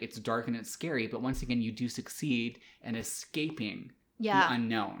kind of like it's dark and it's scary, but once again, you do succeed in escaping the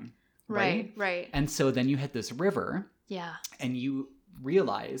unknown. Right. Right. And so then you hit this river. Yeah. And you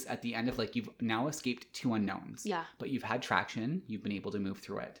realize at the end of like you've now escaped two unknowns. Yeah. But you've had traction. You've been able to move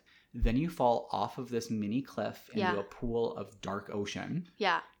through it. Then you fall off of this mini cliff into a pool of dark ocean.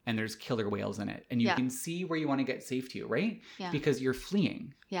 Yeah. And there's killer whales in it. And you can see where you want to get safe to, right? Yeah. Because you're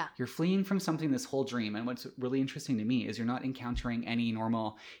fleeing. Yeah. You're fleeing from something this whole dream. And what's really interesting to me is you're not encountering any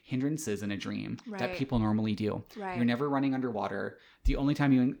normal hindrances in a dream that people normally do. Right. You're never running underwater. The only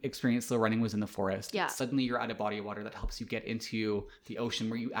time you experienced slow running was in the forest. Yeah. Suddenly you're at a body of water that helps you get into the ocean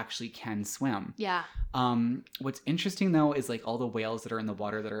where you actually can swim. Yeah. What's interesting though is like all the whales that are in the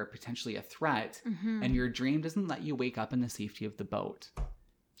water that are potentially a threat, and your dream doesn't let you wake up in the safety of the boat.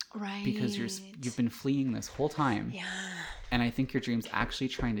 Right. Because you've been fleeing this whole time. Yeah. And I think your dream's actually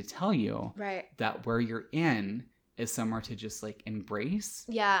trying to tell you that where you're in is somewhere to just like embrace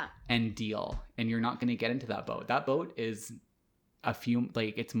and deal. And you're not going to get into that boat. That boat is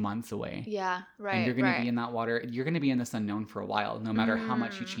it's months away. Yeah, right. And you're going to be in that water. You're going to be in this unknown for a while, no matter how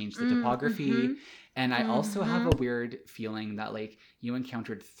much you change the topography. And I also have a weird feeling that like you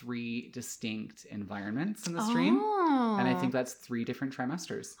encountered 3 distinct environments in the stream. And I think that's 3 different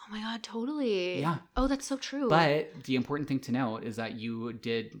trimesters. Oh my God, totally. Yeah. Oh, that's so true. But the important thing to note is that you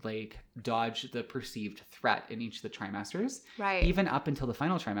did like dodge the perceived threat in each of the trimesters. Right. Even up until the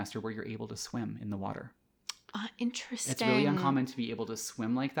final trimester where you're able to swim in the water. Interesting. It's really uncommon to be able to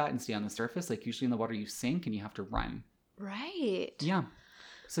swim like that and stay on the surface. Like usually in the water you sink and you have to run. Right. Yeah.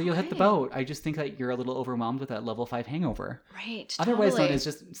 So you'll hit the boat. I just think that you're a little overwhelmed with that level 5 hangover. Right. Otherwise known as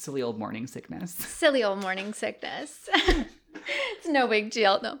just silly old morning sickness. Silly old morning sickness. It's no big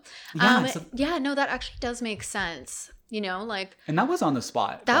deal. No. Yeah, no, that actually does make sense. You know, like. And that was on the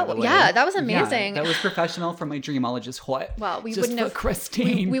spot. That was amazing. Yeah, that was professional from my dreamologist. What? Well, we just wouldn't have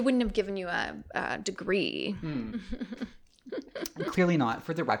Christine. We wouldn't have given you a degree. Clearly not.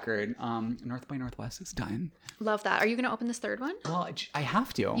 For the record, North by Northwest is done. Love that. Are you going to open this third one? Well, I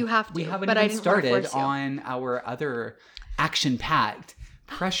have to. You have to. We haven't even started on our other action-packed,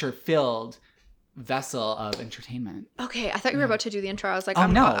 pressure-filled vessel of entertainment. Okay, I thought you were about to do the intro. I was like, no,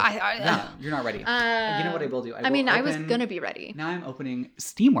 you're not ready. You know what I will do? I was going to be ready. Now I'm opening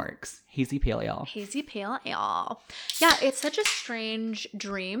Steamworks Hazy Pale Ale. Hazy Pale Ale. Yeah, it's such a strange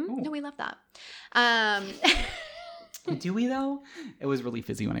dream. Ooh. No, we love that. Do we though? It was really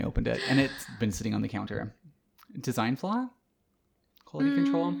fizzy when I opened it, and it's been sitting on the counter. Design flaw? Quality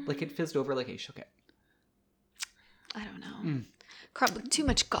control? Like it fizzed over like I shook it. I don't know. Too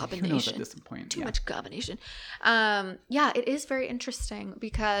much carbonation. Who knows at this point? Too much carbonation. Yeah, it is very interesting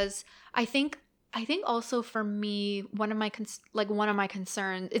because I think also for me, one of my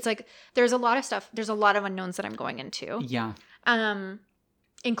concerns, it's like there's a lot of stuff, there's a lot of unknowns that I'm going into. Yeah.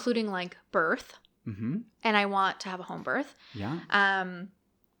 Including like birth. Mm-hmm. And I want to have a home birth. Yeah.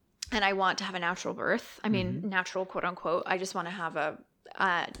 And I want to have a natural birth. I mean, natural, quote unquote. I just want to have a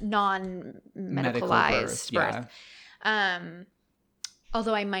non-medicalized birth. Yeah.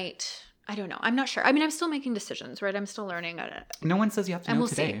 Although I don't know. I'm not sure. I mean, I'm still making decisions, right? I'm still learning. No one says you have to know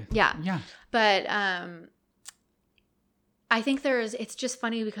today. See. Yeah. Yeah. But I think it's just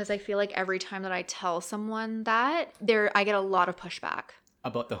funny because I feel like every time that I tell someone that, I get a lot of pushback.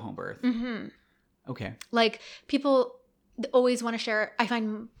 About the home birth. Mm-hmm. Okay. Like people always want to share. I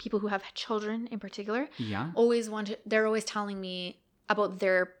find people who have children in particular. Yeah. They're always telling me about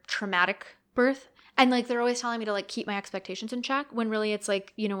their traumatic birth. And like they're always telling me to like keep my expectations in check when really it's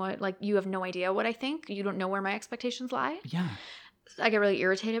like, you know what, like you have no idea what I think. You don't know where my expectations lie. Yeah. I get really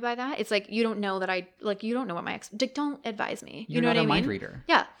irritated by that. It's like you don't know that you don't know what don't advise me. You're know not what I a mean? mind reader.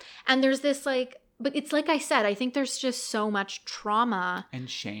 Yeah. And there's this like, but it's like I said, I think there's just so much trauma and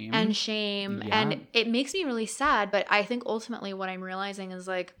shame. Yeah. And it makes me really sad. But I think ultimately what I'm realizing is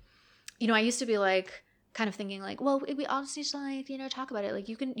like, you know, I used to be like kind of thinking like, well, we all just need to like, you know, talk about it. Like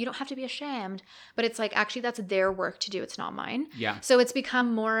you don't have to be ashamed. But it's like, actually that's their work to do. It's not mine. Yeah. So it's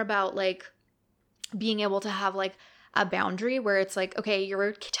become more about like being able to have like a boundary where it's like, okay,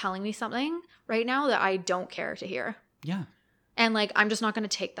 you're telling me something right now that I don't care to hear. Yeah. And like, I'm just not going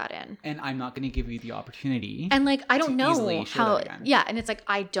to take that in. And I'm not going to give you the opportunity. And like, I don't know how, yeah. And it's like,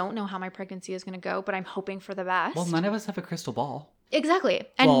 I don't know how my pregnancy is going to go, but I'm hoping for the best. Well, none of us have a crystal ball. Exactly.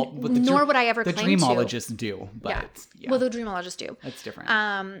 And nor would I ever claim to. The dreamologists do, but yeah. Well, the dreamologists do. That's different.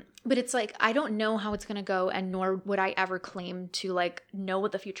 But it's like, I don't know how it's going to go, and nor would I ever claim to like know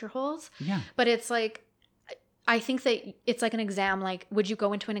what the future holds. Yeah. But it's like, I think that it's like an exam. Like, would you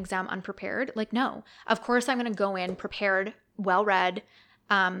go into an exam unprepared? Like, no. Of course I'm going to go in prepared, well-read,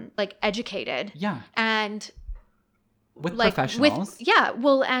 like educated. Yeah. And with like, professionals.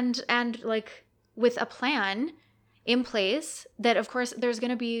 And like with a plan in place that of course there's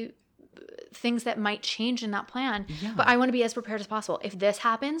going to be things that might change in that plan. Yeah. But I want to be as prepared as possible. If this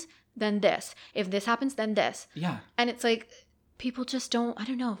happens, then this. If this happens, then this. Yeah. And it's like people just don't, I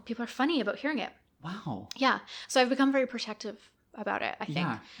don't know, people are funny about hearing it. Wow. Yeah. So I've become very protective about it, I think.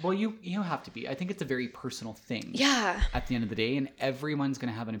 Yeah. Well, you have to be. I think it's a very personal thing. Yeah. At the end of the day, and everyone's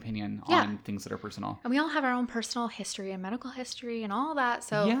going to have an opinion on things that are personal. And we all have our own personal history and medical history and all that.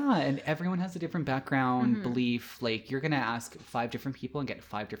 So yeah, and everyone has a different background, belief. Like you're going to ask 5 different people and get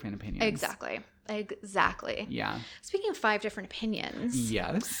 5 different opinions. Exactly. Yeah. Speaking of 5 different opinions.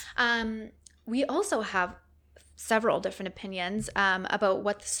 Yes. We also have several different opinions about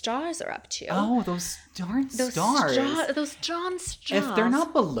what the stars are up to. Oh, those darn stars. Those darn stars. If they're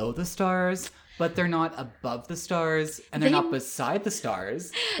not below the stars, but they're not above the stars, and they're not beside the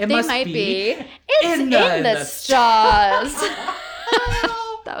stars, they must might be. It's in the stars.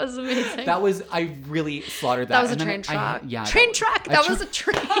 That was amazing. I really slaughtered that. That was a train track. Train track. That was a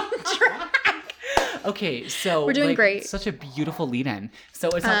train track. Okay, so we're doing great. Such a beautiful lead-in. So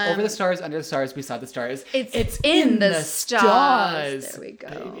it's not over the stars, under the stars, beside the stars. It's in the stars. There we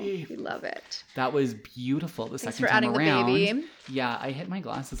go. Baby. We love it. That was beautiful. Thanks for adding around. The baby. Yeah, I hit my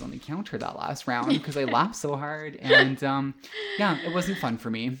glasses on the counter that last round because I laughed so hard, and yeah, it wasn't fun for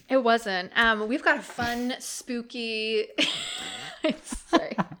me. It wasn't. We've got a fun, spooky.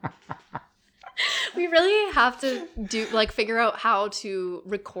 Sorry. We really have to figure out how to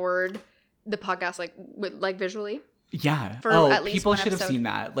record the podcast visually. Yeah. For at least people one should have episode. seen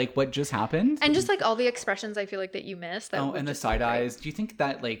that. Like what just happened. And just like all the expressions I feel like that you missed. And the side eyes. Do you think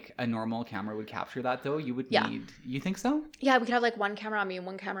that like a normal camera would capture that though? You would need. You think so? Yeah, we could have like one camera on me and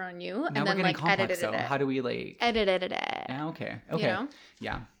one camera on you, now and then like edit it. How do we like edit it? Yeah, okay. You know?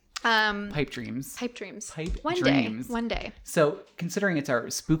 Yeah. Pipe dreams. One day. So considering it's our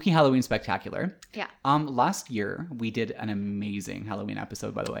spooky Halloween spectacular. Yeah. Last year we did an amazing Halloween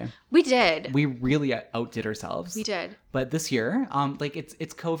episode, by the way. We did. We really outdid ourselves. We did. But this year,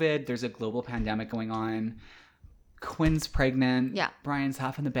 it's COVID. There's a global pandemic going on. Quinn's pregnant. Yeah. Brian's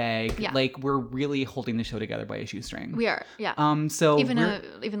half in the bag. Yeah. Like we're really holding the show together by a shoestring. We are. Yeah. So even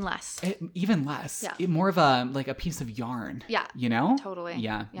less. Even less. Yeah. More of a piece of yarn. Yeah. You know? Totally.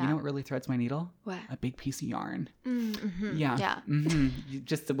 Yeah. You know what really threads my needle? What? A big piece of yarn. Mm-hmm. Yeah. Yeah. Mm-hmm.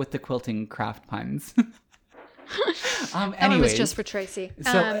 Just with the quilting craft puns. That Anyways, one was just for Tracy.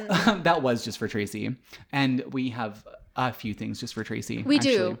 So that was just for Tracy. And we have a few things just for Tracy. We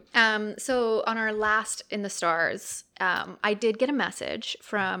do. So on our last In the Stars, I did get a message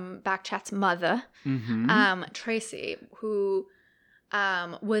from Backchat's mother, Tracy, who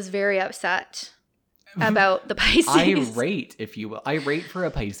was very upset about the Pisces. Irate, if you will. Irate for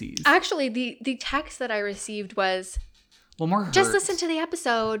a Pisces. Actually, the text that I received was, well, more hurt. just listen to the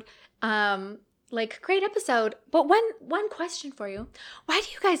episode. Great episode. But one question for you. Why do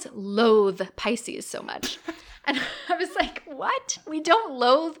you guys loathe Pisces so much? And I was like, what? We don't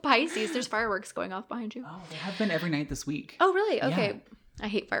loathe Pisces. There's fireworks going off behind you. Oh, they have been every night this week. Oh, really? Okay. Yeah. I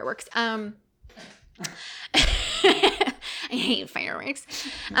hate fireworks. I hate fireworks.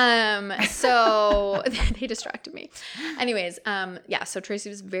 So they distracted me. Anyways, so Tracy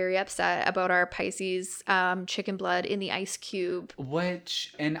was very upset about our Pisces chicken blood in the ice cube.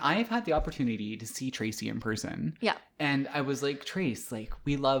 And I've had the opportunity to see Tracy in person. Yeah. And I was like, Trace, like,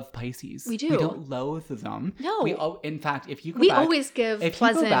 we love Pisces. We do. We don't loathe them. No. In fact, if you go we back. always give if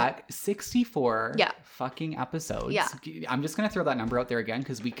pleasant. you go back 64 Yeah. fucking episodes. Yeah. I'm just going to throw that number out there again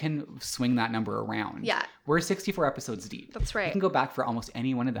because we can swing that number around. Yeah. We're 64 episodes deep. That's right. You can go back for almost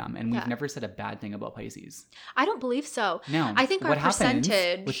any one of them. And we've never said a bad thing about Pisces. I don't believe so. No. I think our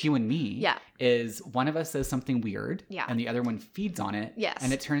percentage with you and me is one of us says something weird and the other one feeds on it. Yes.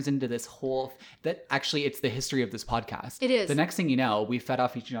 And it turns into this whole that actually it's the history of this podcast. It is. The next thing you know, we fed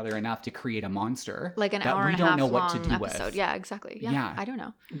off each other enough to create a monster. Like an hour and a half long episode. Yeah, exactly. Yeah. I don't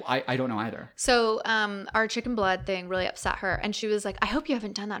know. I don't know either. So our chicken blood thing really upset her. And she was like, I hope you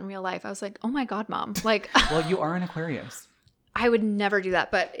haven't done that in real life. I was like, oh my God, Mom. Like, well, you are an Aquarius. I would never do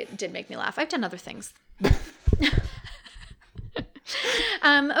that, but it did make me laugh. I've done other things.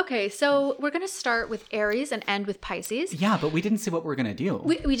 Okay, so we're going to start with Aries and end with Pisces. Yeah, but we didn't say what we're going to do.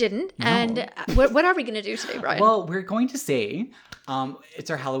 We didn't. No. And what are we going to do today, Brian? Well, we're going to say it's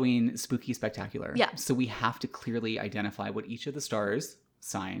our Halloween spooky spectacular. Yeah. So we have to clearly identify what each of the stars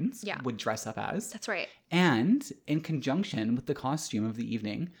signs would dress up as. That's right. And in conjunction with the costume of the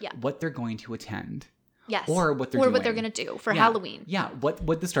evening, what they're going to attend. Yes. Or what they're going to do for Halloween. Yeah. What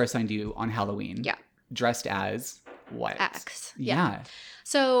would the star sign do on Halloween? Yeah. Dressed as what? X. Yeah.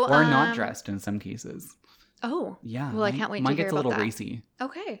 So or not dressed in some cases. Oh. Yeah. Well, I can't wait to hear about that. Mine gets a little racy.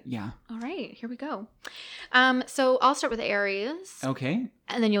 Okay. Yeah. All right. Here we go. So I'll start with Aries. Okay.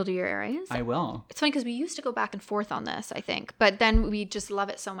 And then you'll do your Aries. I will. It's funny because we used to go back and forth on this, I think. But then we just love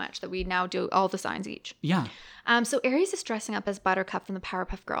it so much that we now do all the signs each. Yeah. So Aries is dressing up as Buttercup from the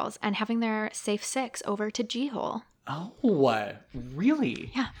Powerpuff Girls and having their safe six over to G-Hole. Oh,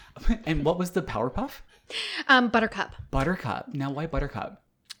 really? Yeah. And what was the Powerpuff? Buttercup. Buttercup. Now, why Buttercup?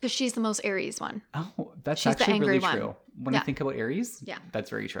 Because she's the most Aries one. Oh, that's she's actually the angry really true. one. When I think about Aries, that's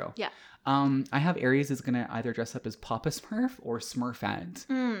very true. Yeah. I have Aries is going to either dress up as Papa Smurf or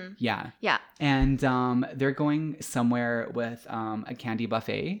Smurfette. Yeah. Yeah. And they're going somewhere with a candy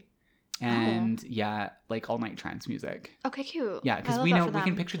buffet. And like all night trance music. Okay, cute. Yeah, because we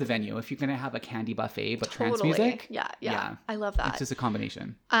can picture the venue. If you're gonna have a candy buffet but trance music, yeah, I love that. It's just a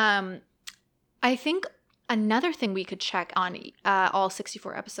combination. I think another thing we could check on all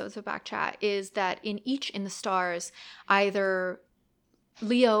 64 episodes of Backchat is that in the stars, either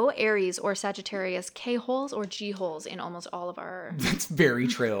Leo, Aries, or Sagittarius K-holes or G-holes in almost all of our... That's very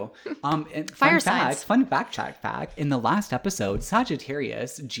true. And fire fun Backchat fact, in the last episode,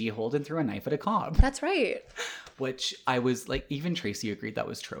 Sagittarius G-holed and threw a knife at a cob. That's right. Which I was like, even Tracy agreed that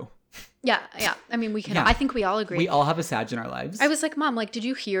was true. Yeah. I mean, we can. Yeah. I think we all agree. We all have a Sag in our lives. I was like, Mom, like, did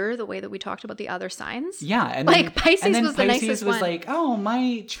you hear the way that we talked about the other signs? Yeah, and like Pisces was the nicest one. Was like, oh,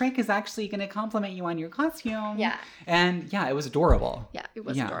 my trick is actually going to compliment you on your costume. Yeah, and it was adorable. Yeah, it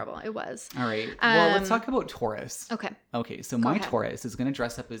was adorable. It was. All right. Well, let's talk about Taurus. Okay. So my Taurus is going to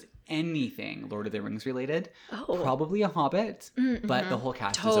dress up as anything Lord of the Rings related. Oh. Probably a Hobbit, but the whole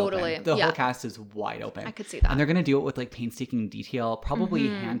cast is open. The whole cast is wide open. I could see that. And they're going to do it with like painstaking detail, probably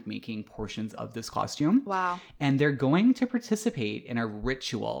hand making portions of this costume. Wow. And they're going to participate in a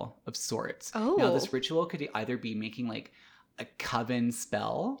ritual of sorts. Oh. Now, this ritual could either be making like a coven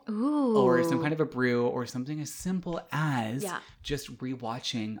spell, ooh, or some kind of a brew, or something as simple as just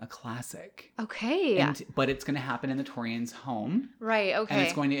rewatching a classic. Okay. But it's going to happen in the Taurian's home. Right, okay. And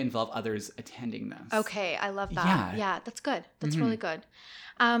it's going to involve others attending this. Okay, I love that. Yeah, that's good. That's really good.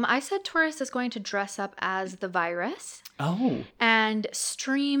 I said Taurus is going to dress up as the virus. Oh. And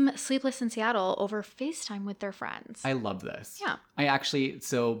stream Sleepless in Seattle over FaceTime with their friends. I love this. Yeah.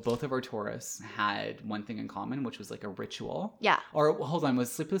 So both of our Taurus had one thing in common, which was like a ritual. Yeah. Or hold on,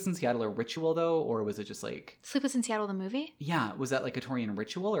 was Sleepless in Seattle a ritual though? Or was it just like... Sleepless in Seattle, the movie? Yeah. Was that like a Taurian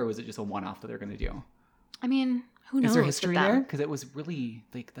ritual or was it just a one-off that they're going to do? I mean, who knows? Is there history with them? there? Because it was really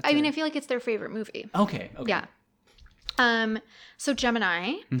like. I mean, I feel like it's their favorite movie. Okay. Yeah. So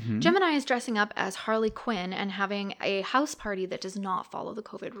Gemini. Gemini is dressing up as Harley Quinn and having a house party that does not follow the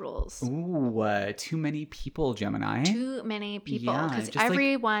COVID rules. Ooh, too many people, Gemini. Too many people. Yeah, Because just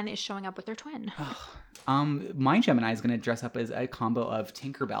everyone is showing up with their twin. My Gemini is going to dress up as a combo of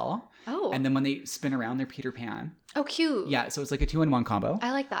Tinkerbell. Oh. And then when they spin around, they're Peter Pan. Oh, cute. Yeah, so it's like a 2-in-1 combo.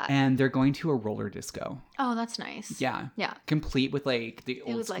 I like that. And they're going to a roller disco. Oh, that's nice. Yeah. Yeah. Complete with like the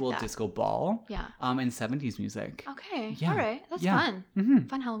old would like school that. disco ball. Yeah. And 70s music. Okay. Yeah. All right. That's Yeah. fun. Mm-hmm.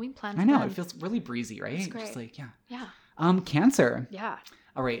 Fun Halloween plan. I for know. them. It feels really breezy, right? It's great. Just like, yeah. Yeah. Cancer. Yeah.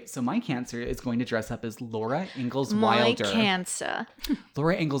 All right, so my Cancer is going to dress up as Laura Ingalls My Wilder. Cancer.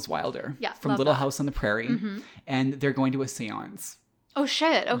 Laura Ingalls Wilder. Yeah, From love Little that. House on the Prairie. And they're going to a seance. Oh,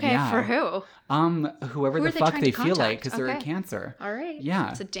 shit. Okay. Yeah. For who? Whoever Who the are they fuck trying they to feel like, contact? because they're a Okay. Cancer. All right.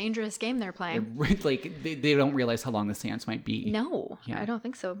 Yeah. It's a dangerous game they're playing. Like, they don't realize how long the seance might be. No, Yeah. I don't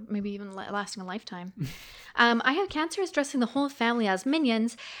think so. Maybe even lasting a lifetime. I have Cancer is dressing the whole family as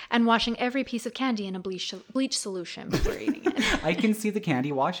minions and washing every piece of candy in a bleach solution before eating it. I can see the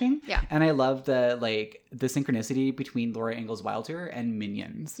candy washing. Yeah. And I love the synchronicity between Laura Ingalls Wilder and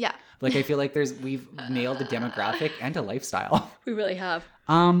Minions. Yeah. Like, I feel like we've nailed a demographic and a lifestyle. We really have.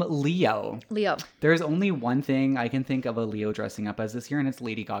 Leo. Leo. There's only one thing I can think of a Leo dressing up as this year, and it's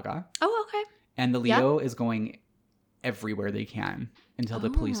Lady Gaga. Oh, okay. And the Leo is going everywhere they can until the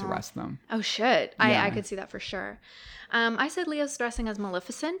police Oh. arrest them. Oh, shit. Yeah. I could see that for sure. I said Leo's dressing as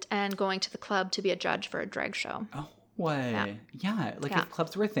Maleficent and going to the club to be a judge for a drag show. Oh, what? Yeah. Like, Yeah. if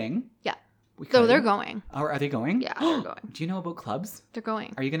clubs were a thing. Yeah. We So could. they're going. Oh, are they going? Yeah, they're going. Do you know about clubs? They're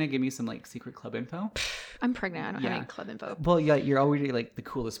going. Are you going to give me some, secret club info? I'm pregnant. I don't have Yeah. any club info. Well, yeah, you're already, the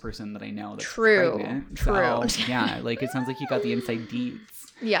coolest person that I know that's True. pregnant. True. So, yeah, it sounds like you got the inside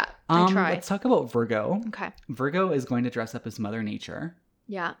deeds. Yeah, I try. Let's talk about Virgo. Okay. Virgo is going to dress up as Mother Nature,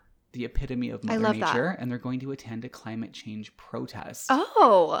 Yeah. the epitome of Mother love that. Nature, and they're going to attend a climate change protest.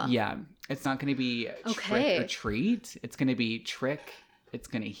 Oh. Yeah, it's not going to be Okay. trick or treat. It's going to be trick. It's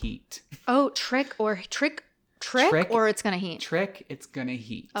going to heat. Oh, trick, or it's gonna heat. Trick. It's going to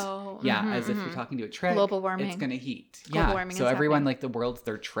heat. Oh, yeah, mhm, as if you're mhm. talking to a trick. Global warming. It's going to heat. Global yeah. warming So is everyone happening. the world's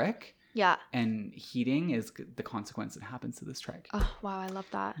their trick, Yeah. and heating is the consequence that happens to this trick. Oh, wow, I love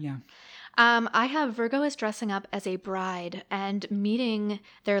that. Yeah. I have Virgo is dressing up as a bride and meeting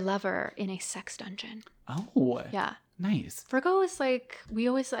their lover in a sex dungeon. Oh. Yeah. Nice. Virgo is I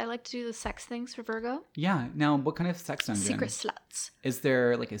like to do the sex things for Virgo. Yeah. Now, what kind of sex dungeon? Secret sluts. Is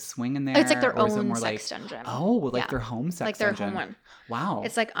there a swing in there? It's like their or is it own more sex dungeon. Oh, Yeah. their home sex Like their dungeon. home one. Wow.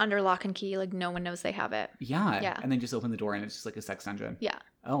 It's under lock and key, no one knows they have it. Yeah. Yeah. And then just open the door and it's just a sex dungeon. Yeah.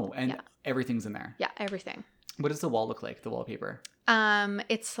 Oh, and Yeah. everything's in there. Yeah, everything. What does the wall look like? The wallpaper?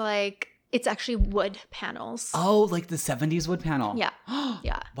 It's actually wood panels. Oh, like the 70s wood panel. Yeah.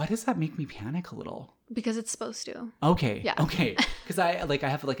 Yeah. Why does that make me panic a little? Because it's supposed to. Okay. Yeah. Okay. Because I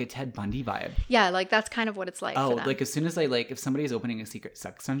have a Ted Bundy vibe. Yeah, that's kind of what it's like. Oh, for them. as soon as if somebody's opening a secret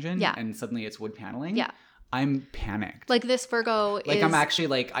sex dungeon Yeah. and suddenly it's wood paneling, Yeah. I'm panicked. This Virgo is. I'm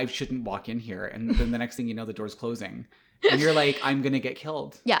actually I shouldn't walk in here, and then the next thing you know, the door's closing, and you're I'm gonna get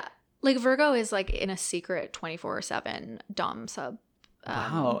killed. Yeah. Virgo is in a secret 24/7 dom sub.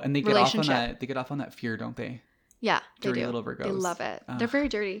 Wow, and they get off on relationship. that. They get off on that fear, don't they? Yeah, Dirty they do. little Virgos. They love it. Ugh. They're very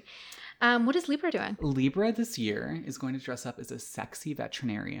dirty. What is Libra doing? Libra this year is going to dress up as a sexy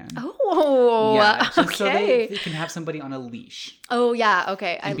veterinarian. Oh, yeah, just so okay. they can have somebody on a leash Oh, yeah.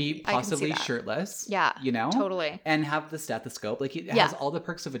 Okay. and be I can see possibly that. shirtless. Yeah, you know, totally. and have the stethoscope. It Yeah. has all the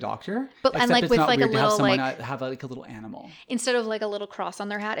perks of a doctor, But- and, except it's with, not a weird to have little, someone have a little animal. Instead of a little cross on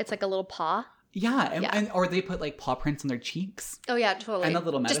their hat, it's a little paw. Yeah, and, Yeah. and or they put paw prints on their cheeks. Oh, yeah, totally. And a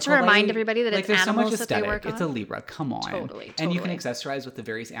little medical just to remind light. everybody that it's there's so much animals that they aesthetic. work on. It's a Libra. Come on. Totally, And you can totally. accessorize with the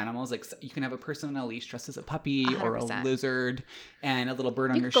various animals. You can have a person on a leash dressed as a puppy or a 100%. lizard and a little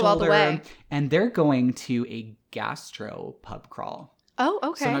bird on You your could go all the shoulder. way. And they're going to a gastro pub crawl. Oh,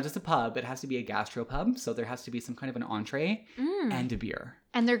 okay. So not just a pub, it has to be a gastro pub. So there has to be some kind of an entree and a beer.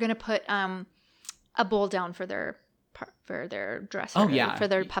 And they're gonna put a bowl down for their dresser. Oh, yeah. For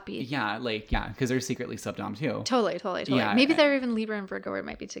their puppy. Yeah, because they're secretly subdom too. Totally. Yeah, Maybe they're even Libra and Virgo, or it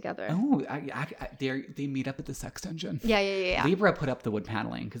might be together. Oh, they meet up at the sex dungeon. Yeah. Libra put up the wood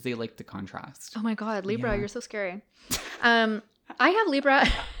paneling because they like the contrast. Oh my God, Libra, Yeah. you're so scary. I have Libra.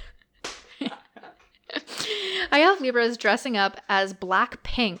 I have Libras dressing up as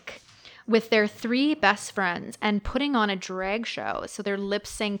Blackpink with their 3 best friends and putting on a drag show. So they're lip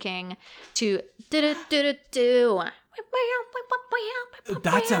syncing to do.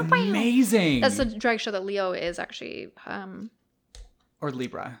 That's amazing. That's the drag show that Leo is actually Or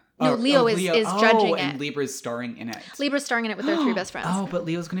Libra. No, Leo is judging and it. Libra's starring in it. Libra's starring in it with their three best friends. Oh, but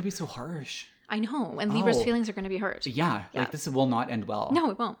Leo's going to be so harsh. I know. And Libra's feelings are going to be hurt. Yeah. Like this will not end well.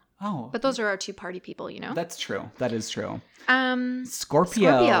 No, it won't. Oh. But those are our two party people, That's true. That is true.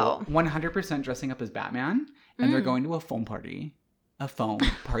 Scorpio. 100% dressing up as Batman. And they're going to a foam party. A foam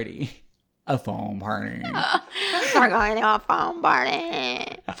party. A foam party. We're going to a foam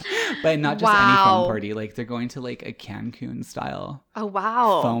party. But not just any foam party. Like they're going to like a Cancun style. Oh,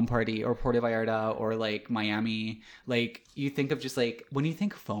 wow. Foam party or Puerto Vallarta or like Miami. Like you think of just like, when you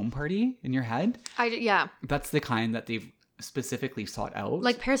think foam party in your head. Yeah. That's the kind that they've specifically sought out.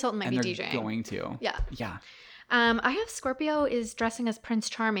 Like Paris Hilton might be they're DJing. Going to. Yeah. Yeah. I have Scorpio is dressing as Prince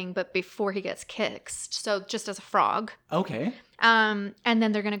Charming, but before he gets kissed. So just as a frog. Okay. And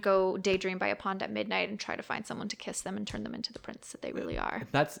then they're going to go daydream by a pond at midnight and try to find someone to kiss them and turn them into the prince that they really are.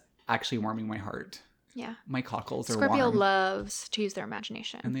 That's actually warming my heart. Yeah. My cockles are Scorpio warm. loves to use their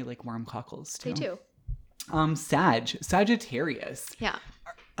imagination. And they like warm cockles too. They do. Sagittarius. Yeah.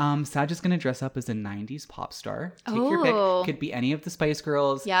 Sag is going to dress up as a 90s pop star. Take your pick. Could be any of the Spice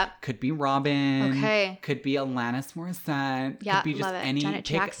Girls. Yep. Could be Robin. Okay. Could be Alanis Morissette. Yeah, Could be just love it. any. Janet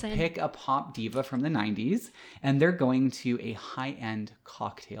Jackson. Pick a pop diva from the 90s. And they're going to a high-end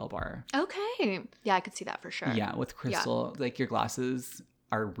cocktail bar. Okay. Yeah, I could see that for sure. Yeah, with crystal. Like your glasses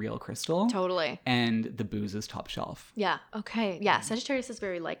are real crystal. Totally. And the booze is top shelf. Yeah. Okay. Yeah. Sagittarius is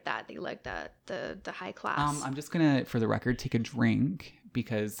very like that. They like that the high class. I'm just gonna, for the record, take a drink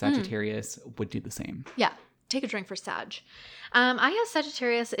because Sagittarius would do the same. Yeah. Take a drink for Sag. I have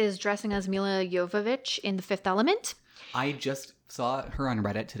Sagittarius is dressing as Mila Jovovich in The Fifth Element. I just saw her on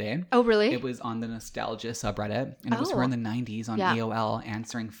Reddit today. Oh, really? It was on the Nostalgia subreddit, and it was her in the 90s on AOL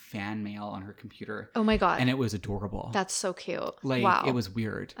answering fan mail on her computer. Oh my God. And it was adorable. That's so cute. Like, wow. It was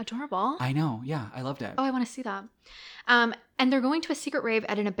weird. Adorable. I know. Yeah, I loved it. Oh, I want to see that. And they're going to a secret rave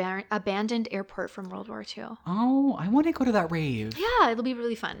at an abandoned airport from World War II. Oh, I want to go to that rave. Yeah, it'll be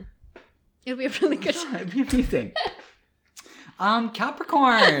really fun. It'll be a really good time. It'll be amazing.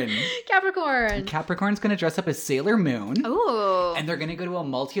 Capricorn. Capricorn's going to dress up as Sailor Moon. Oh. And they're going to go to a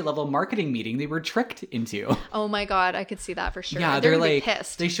multi-level marketing meeting they were tricked into. Oh my God, I could see that for sure. Yeah, they're like,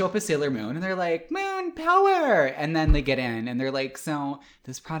 pissed. They show up as Sailor Moon and they're like, Moon power. And then they get in and they're like, so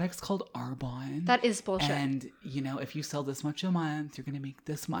this product's called Arbonne. That is bullshit. And, if you sell this much a month, you're going to make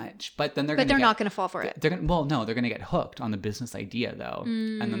this much. But then they're not going to fall for it. They're going to get hooked on the business idea though.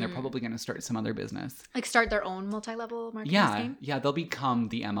 And then they're probably going to start some other business. Like start their own multi-level marketing scheme? Yeah, they'll become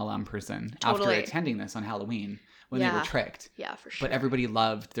the MLM person after attending this on Halloween when they were tricked. Yeah, for sure. But everybody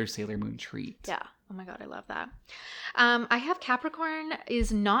loved their Sailor Moon treat. Yeah. Oh my God, I love that. I have Capricorn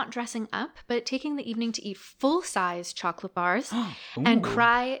is not dressing up, but taking the evening to eat full-size chocolate bars and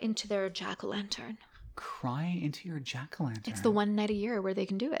cry into their jack-o'-lantern. Cry into your jack-o'-lantern. It's the one night a year where they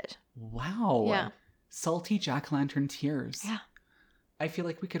can do it. Wow. Yeah. Salty jack-o'-lantern tears. Yeah. I feel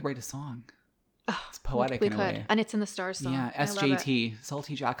like we could write a song. Oh, it's poetic in a way. And it's in the Stars song. Yeah, SJT,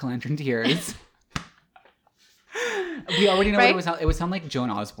 Salty Jack-o'-lantern tears. We already know what it would sound. It would sound like Joan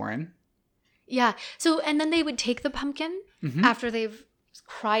Osborne. Yeah. So, and then they would take the pumpkin after they've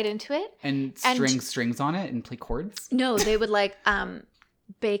cried into it. And string strings on it and play chords? No, they would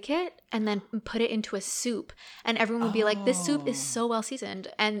bake it and then put it into a soup. And everyone would be like, this soup is so well seasoned.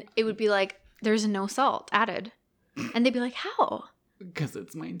 And it would be like, there's no salt added. And they'd be like, how? Because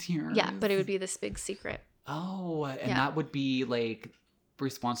it's my tears. Yeah, but it would be this big secret. Oh, and that would be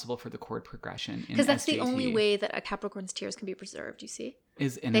responsible for the chord progression. Because that's the only way that a Capricorn's tears can be preserved, you see?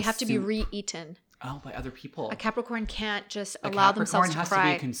 They have to be re-eaten. Oh, by other people. A Capricorn can't just allow themselves to cry. A Capricorn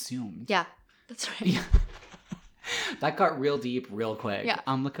has to be consumed. Yeah, that's right. Yeah. That got real deep real quick. Yeah.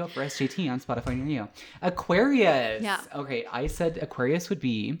 Look up for SJT on Spotify near you. Aquarius. Yeah. Okay, I said Aquarius would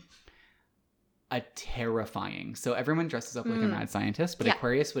be a terrifying. So everyone dresses up like a mad scientist, but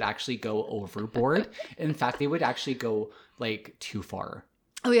Aquarius would actually go overboard. In fact, they would actually go too far.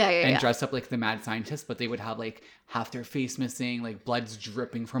 Oh yeah. And dress up like the mad scientist, but they would have half their face missing, blood's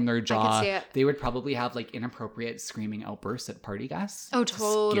dripping from their jaw. I could see it. They would probably have inappropriate screaming outbursts at party guests. Oh,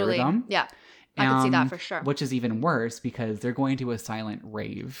 totally. To scare them. Yeah. I could see that for sure. Which is even worse because they're going to a silent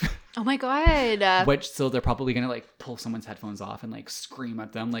rave. Oh my God. So they're probably going to pull someone's headphones off and scream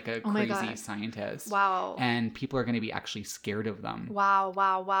at them like a crazy scientist. Wow. And people are going to be actually scared of them.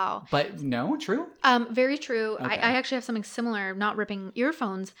 Wow. But no, true? Very true. Okay. I actually have something similar, not ripping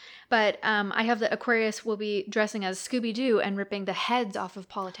earphones, but I have the Aquarius will be dressing as Scooby-Doo and ripping the heads off of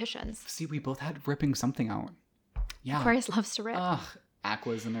politicians. See, we both had ripping something out. Yeah. Aquarius loves to rip. Ugh.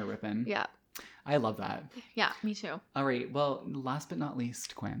 Aqua's in there ripping. Yeah. I love that. Yeah, me too. All right. Well, last but not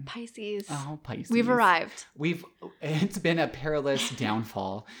least, Quinn. Pisces. Oh, Pisces. We've arrived. It's been a perilous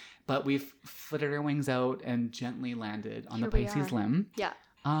downfall, but we've flitted our wings out and gently landed on Here the we Pisces are. limb. Yeah.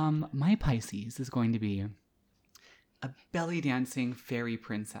 My Pisces is going to be a belly dancing fairy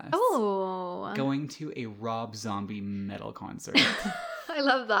princess. Oh. Going to a Rob Zombie metal concert. I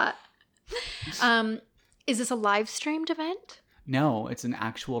love that. Is this a live streamed event? No, it's an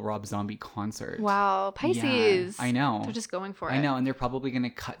actual Rob Zombie concert. Wow, Pisces. Yeah, I know. They're just going for it. I know, and they're probably going to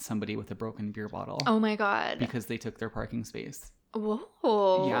cut somebody with a broken beer bottle. Oh my God. Because they took their parking space.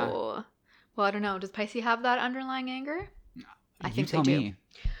 Whoa. Yeah. Well, I don't know. Does Pisces have that underlying anger? I think tell they do. me.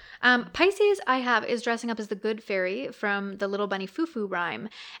 Pisces I have is dressing up as the good fairy from the Little Bunny Foo-Foo rhyme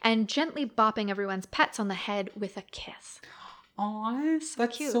and gently bopping everyone's pets on the head with a kiss. Aw,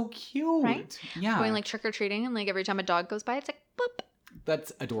 that's cute. so cute. Right? Yeah. Going like trick-or-treating and like every time a dog goes by, it's like boop.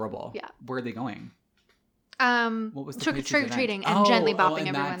 That's adorable. Yeah. Where are they going? What was the trick-or-treating Pisces and gently event? bopping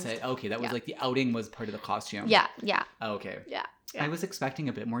and everyone's. that's it. Okay, that was Yeah. like the outing was part of the costume. Yeah. Oh, okay. Yeah. I was expecting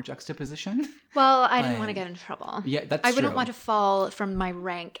a bit more juxtaposition. Well, I didn't But- want to get in trouble. Yeah, that's I wouldn't true. want to fall from my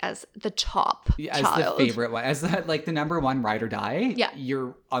rank as the top As child. the favorite one, as the number one ride or die. Yeah.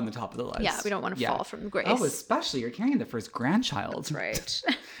 You're on the top of the list. Yeah, we don't want to fall from grace. Oh, especially you're carrying the first grandchild. That's right.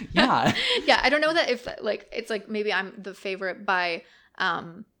 Yeah. Yeah, I don't know that if like it's like maybe I'm the favorite by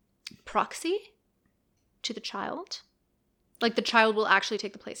proxy to the child. Like the child will actually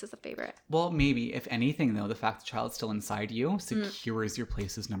take the place as the favorite. Well, maybe if anything though, the fact the child's still inside you secures your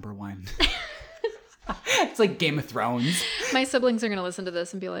place as number one. It's like Game of Thrones. My siblings are going to listen to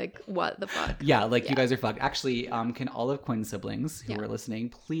this and be like, what the fuck? Yeah, like you guys are fucked. Actually, can all of Quinn's siblings who Yeah. are listening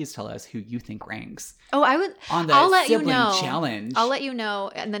please tell us who you think ranks Oh, I would. on the I'll let you sibling know. challenge? I'll let you know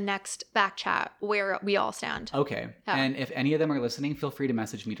in the next back chat where we all stand. Okay. Yeah. And if any of them are listening, feel free to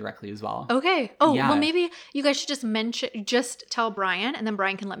message me directly as well. Okay. Oh, Yeah. well, maybe you guys should just tell Brian, and then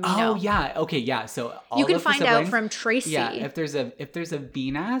Brian can let me know. Oh yeah. Okay. Yeah. So all You can of the find out siblings- from Tracy. Yeah. If there's a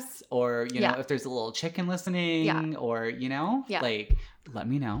Venus or you know Yeah. if there's a little chicken listening or you know Yeah. like let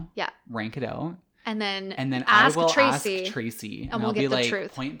me know. Yeah. Rank it out. And then I ask will Tracy. ask Tracy and we'll I'll get be the like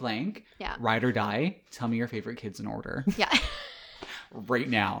truth. point blank. Yeah. Ride or die. Tell me your favorite kids in order Yeah. right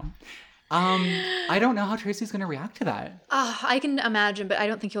now. I don't know how Tracy's gonna react to that. I can imagine, but I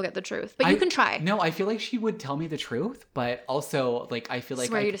don't think you'll get the truth. But you can try. No, I feel like she would tell me the truth, but also like I feel like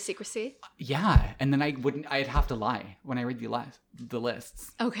Swear you to secrecy. yeah, and then I'd have to lie when I read the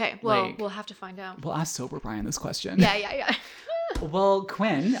lists. Okay. Well, Like- we'll have to find out. We'll ask sober Brian this question. Yeah. Well,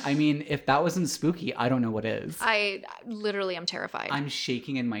 Quinn, I mean, if that wasn't spooky, I don't know what is. I literally am terrified. I'm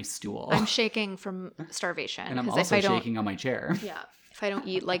shaking in my stool. I'm shaking from starvation. and I'm 'cause also if I don't, shaking on my chair. Yeah. If I don't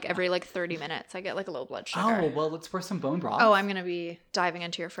eat like every 30 minutes, I get like a low blood sugar. Oh, well, let's pour some bone broth. Oh, I'm going to be diving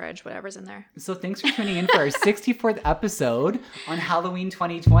into your fridge, whatever's in there. So thanks for tuning in for our 64th episode on Halloween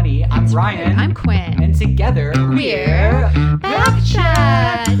 2020. I'm Ryan. I'm Quinn. And together We're Back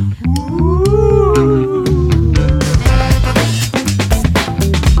Chat. Woo!